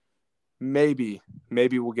happened. Maybe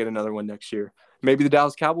we'll get another one next year. Maybe the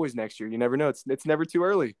Dallas Cowboys next year. You never know. It's never too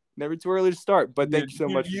early. Never too early to start. But thank you so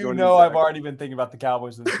much for joining me. I've already been thinking about the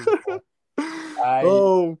Cowboys in the Super Oh,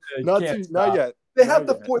 Bowl. not yet. They have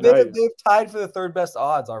they've tied for the third best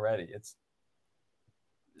odds already. It's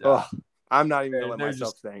I'm not even gonna let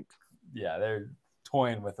myself think. Yeah, they're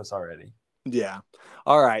toying with us already. Yeah.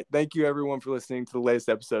 All right. Thank you everyone for listening to the latest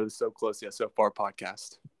episode of the So Close Yet So Far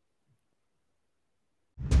podcast.